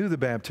we renew the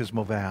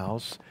baptismal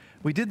vows.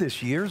 We did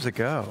this years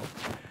ago.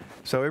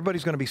 So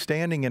everybody's going to be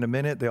standing in a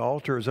minute. The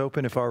altar is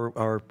open. If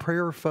our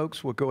prayer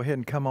folks will go ahead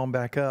and come on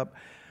back up.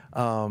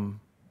 I'll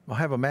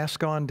have a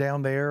mask on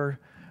down there.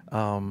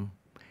 And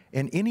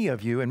any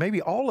of you, and maybe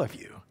all of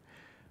you,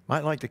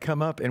 might like to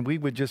come up, and we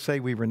would just say,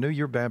 we renew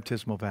your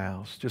baptismal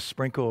vows. Just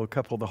sprinkle a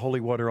couple of the holy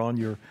water on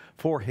your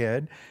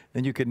forehead.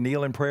 Then you could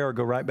kneel in prayer or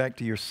go right back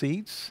to your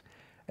seats.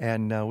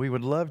 And we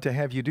would love to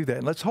have you do that.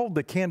 And let's hold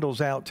the candles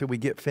out till we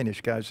get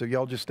finished, guys. So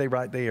y'all just stay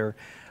right there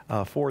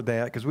for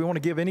that, because we want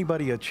to give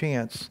anybody a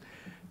chance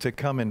to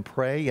come and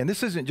pray. And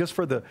this isn't just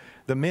for the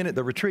men at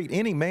the retreat.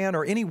 Any man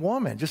or any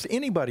woman, just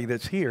anybody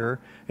that's here,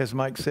 as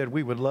Mike said,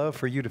 we would love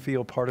for you to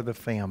feel part of the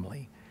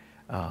family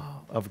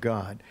of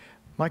God.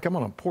 Mike, I'm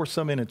going to pour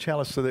some in a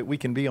chalice so that we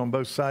can be on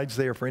both sides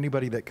there for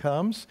anybody that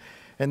comes.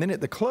 And then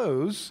at the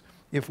close,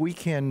 if we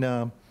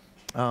can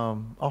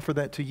offer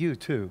that to you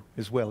too,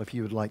 as well, if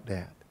you would like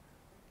that.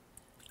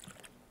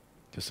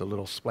 Just a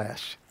little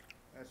splash.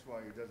 That's why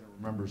he doesn't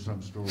remember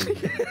some stories.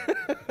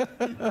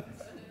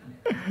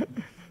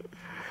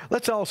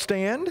 Let's all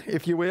stand,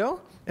 if you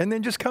will, and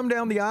then just come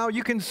down the aisle.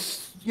 You can,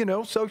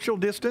 social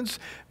distance.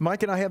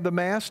 Mike and I have the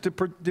mask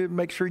to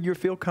make sure you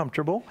feel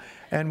comfortable,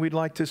 and we'd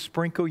like to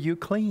sprinkle you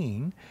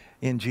clean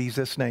in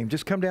Jesus' name.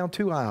 Just come down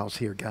 2 aisles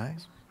here,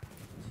 guys.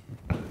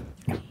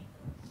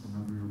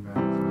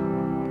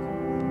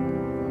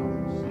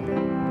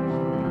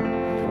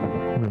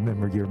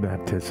 Remember your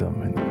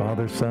baptism in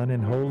Father, Son,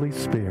 and Holy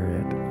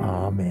Spirit.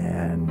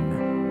 Amen.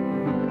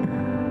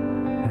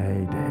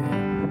 Hey, Dave.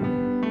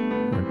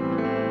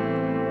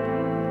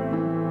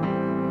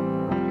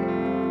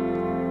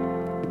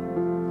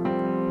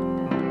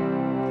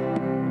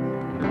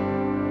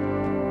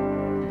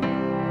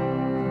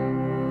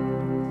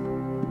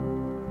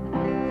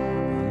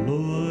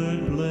 Lord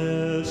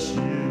bless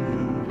you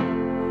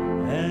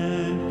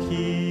and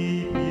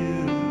keep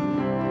you,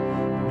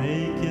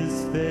 make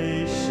his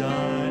face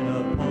shine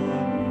upon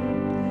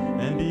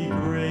you and be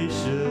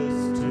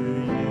gracious to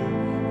you.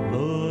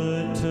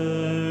 Lord,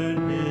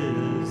 turn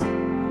his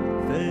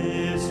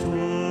face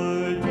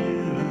toward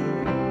you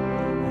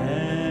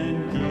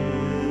and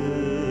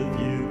give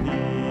you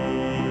peace.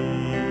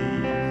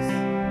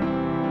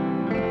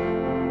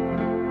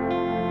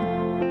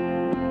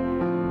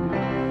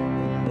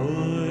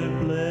 Lord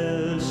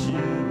bless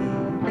you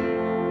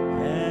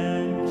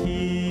and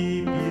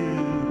keep you,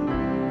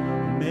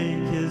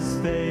 make his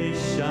face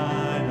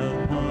shine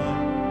upon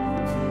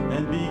you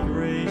and be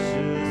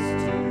gracious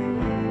to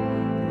you.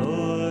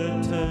 Lord,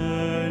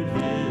 turn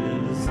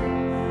his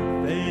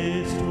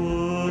face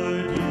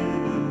toward you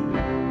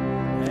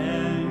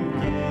and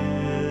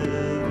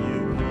give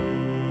you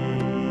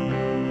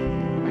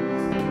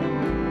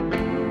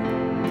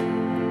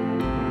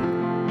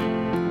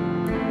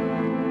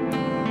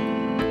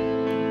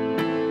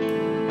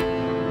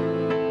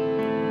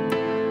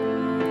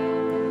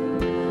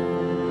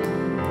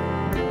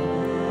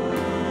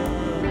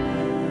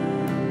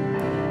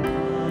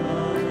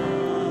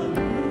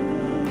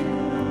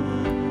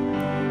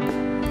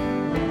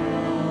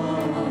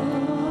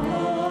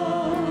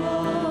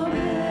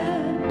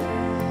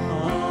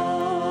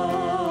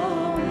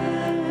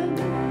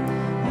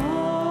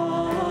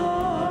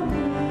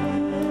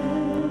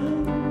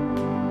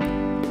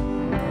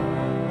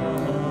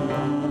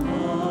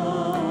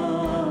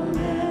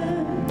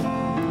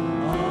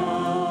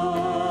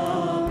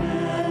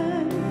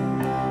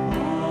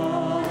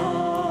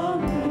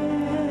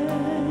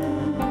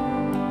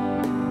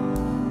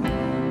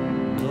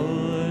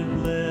Lord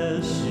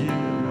bless you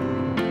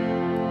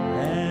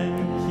and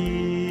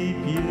keep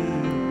you,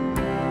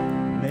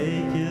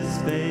 make his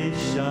face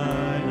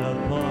shine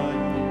upon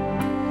you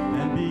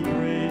and be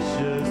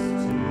gracious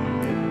to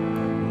you.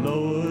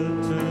 Lord,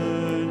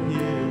 turn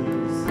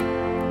his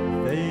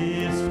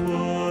face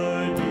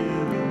toward you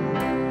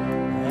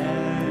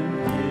and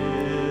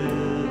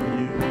give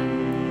you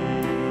peace.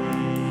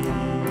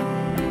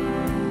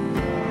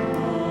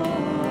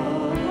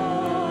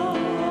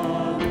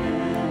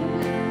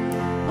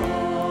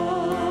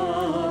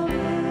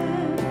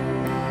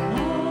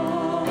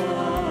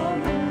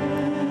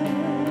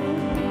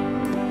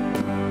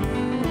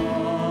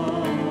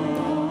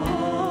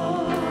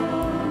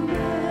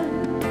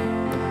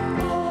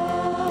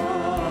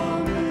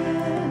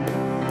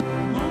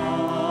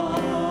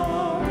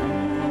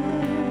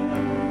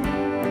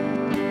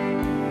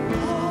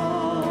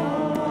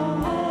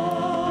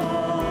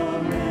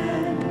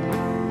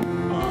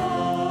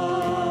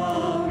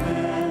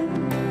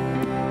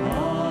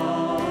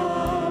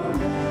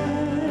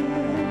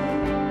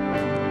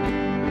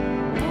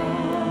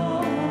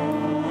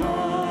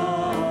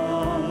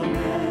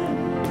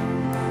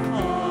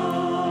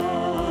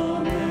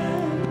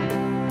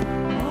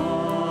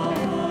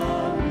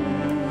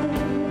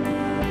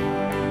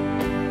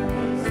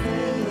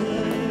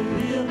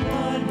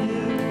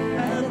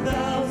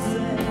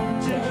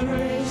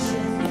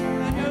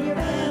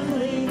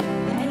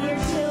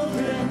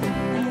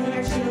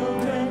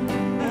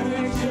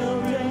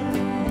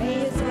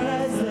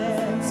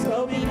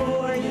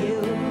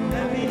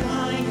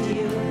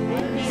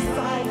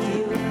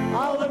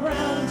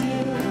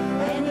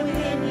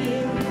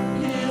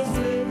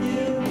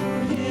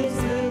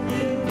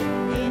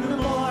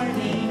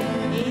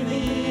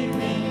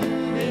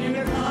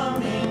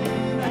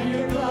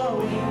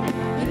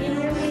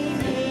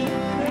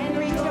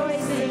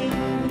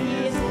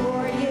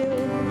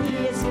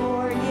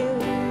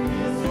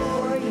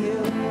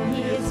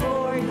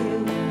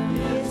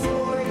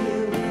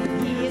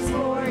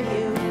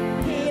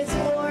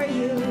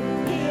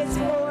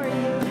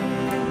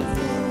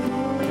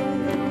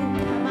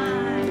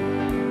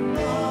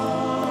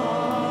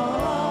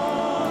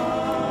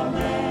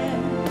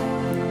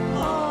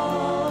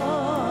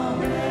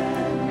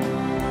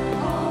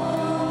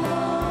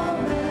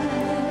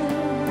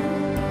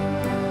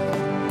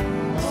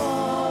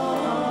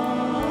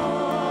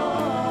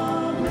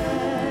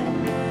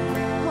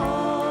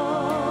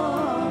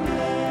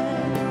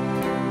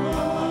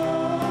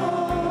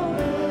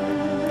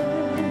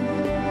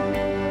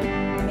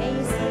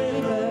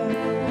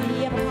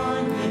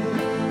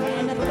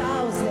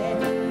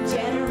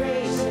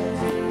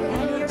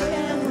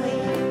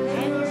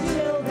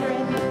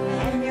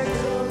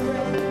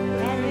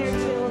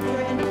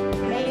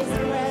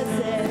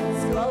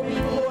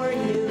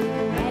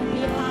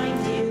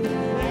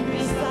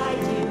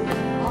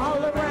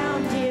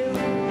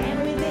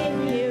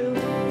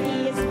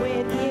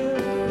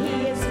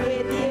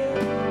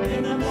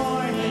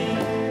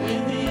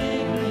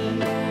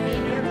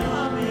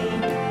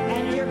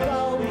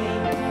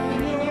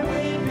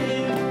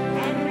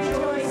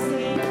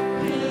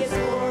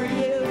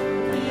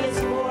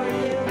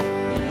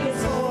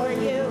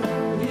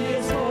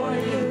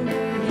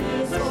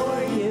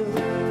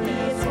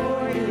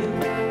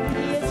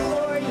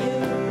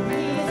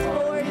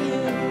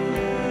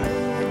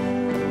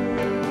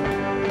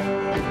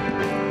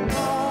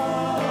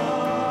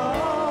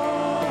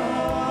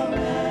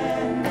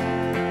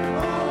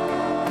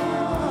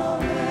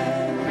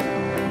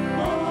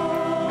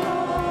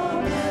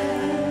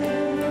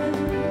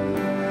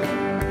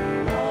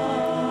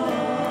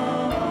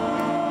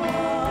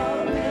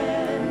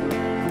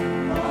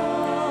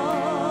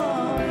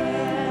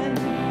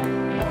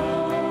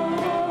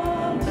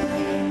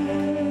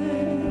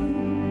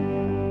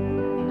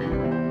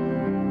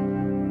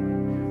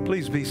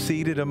 be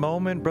seated a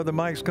moment. Brother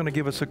Mike's going to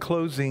give us a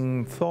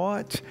closing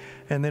thought,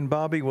 and then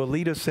Bobby will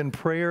lead us in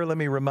prayer. Let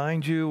me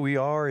remind you, we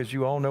are, as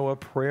you all know, a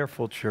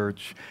prayerful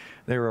church.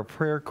 There are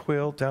prayer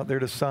quilt out there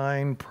to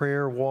sign,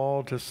 prayer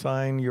wall to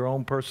sign your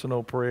own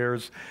personal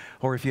prayers,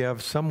 or if you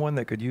have someone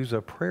that could use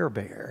a prayer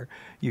bear,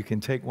 you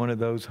can take one of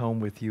those home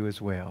with you as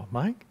well.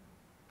 Mike?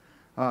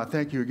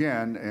 Thank you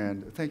again,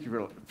 and thank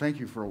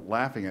you for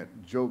laughing at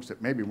jokes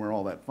that maybe weren't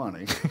all that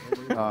funny.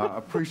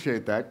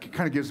 Appreciate that. It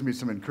kind of gives me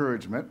some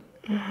encouragement.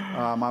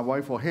 My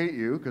wife will hate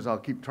you because I'll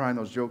keep trying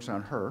those jokes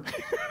on her.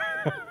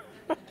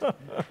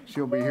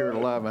 She'll be here at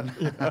 11.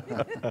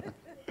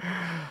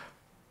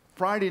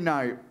 Friday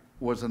night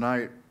was the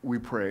night we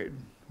prayed.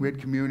 We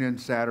had communion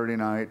Saturday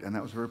night, and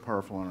that was very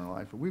powerful in our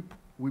life. But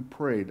we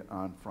prayed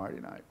on Friday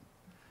night.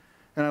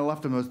 And I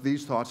left them with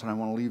these thoughts, and I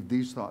want to leave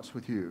these thoughts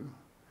with you.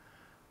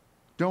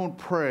 Don't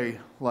pray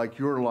like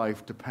your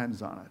life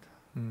depends on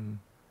it. Mm.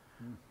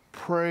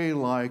 Pray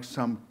like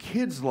some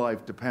kid's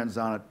life depends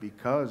on it,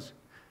 because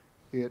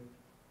it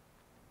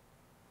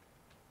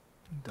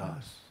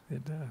does.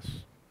 It does.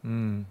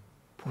 Mm.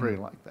 Pray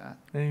like that.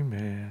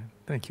 Amen.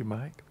 Thank you,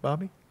 Mike.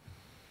 Bobby?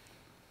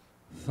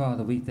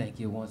 Father, we thank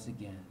you once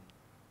again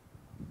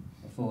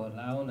for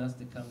allowing us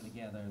to come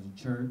together as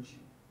a church,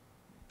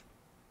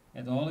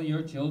 as all of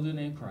your children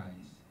in Christ.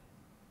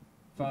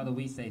 Father,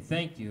 we say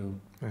thank you.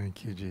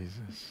 Thank you,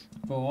 Jesus.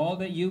 For all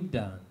that you've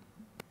done.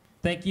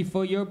 Thank you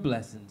for your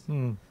blessings.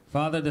 Mm.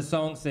 Father, the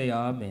song say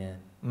amen.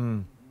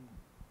 Mm.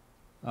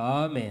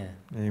 Amen.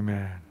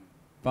 Amen.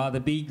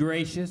 Father, be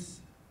gracious.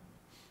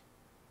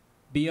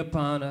 Be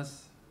upon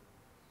us.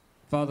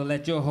 Father,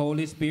 let your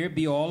Holy Spirit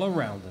be all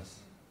around us.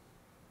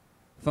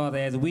 Father,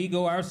 as we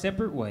go our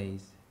separate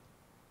ways,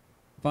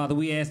 Father,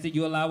 we ask that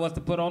you allow us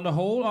to put on the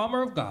whole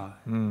armor of God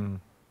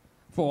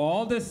for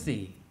all to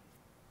see.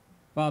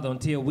 Father,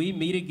 until we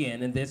meet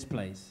again in this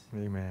place.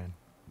 Amen.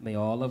 May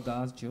all of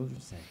God's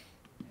children say,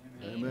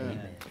 Amen.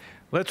 Amen.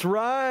 Let's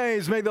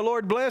rise. May the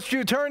Lord bless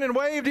you. Turn and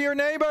wave to your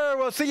neighbor.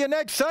 We'll see you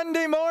next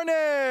Sunday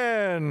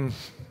morning.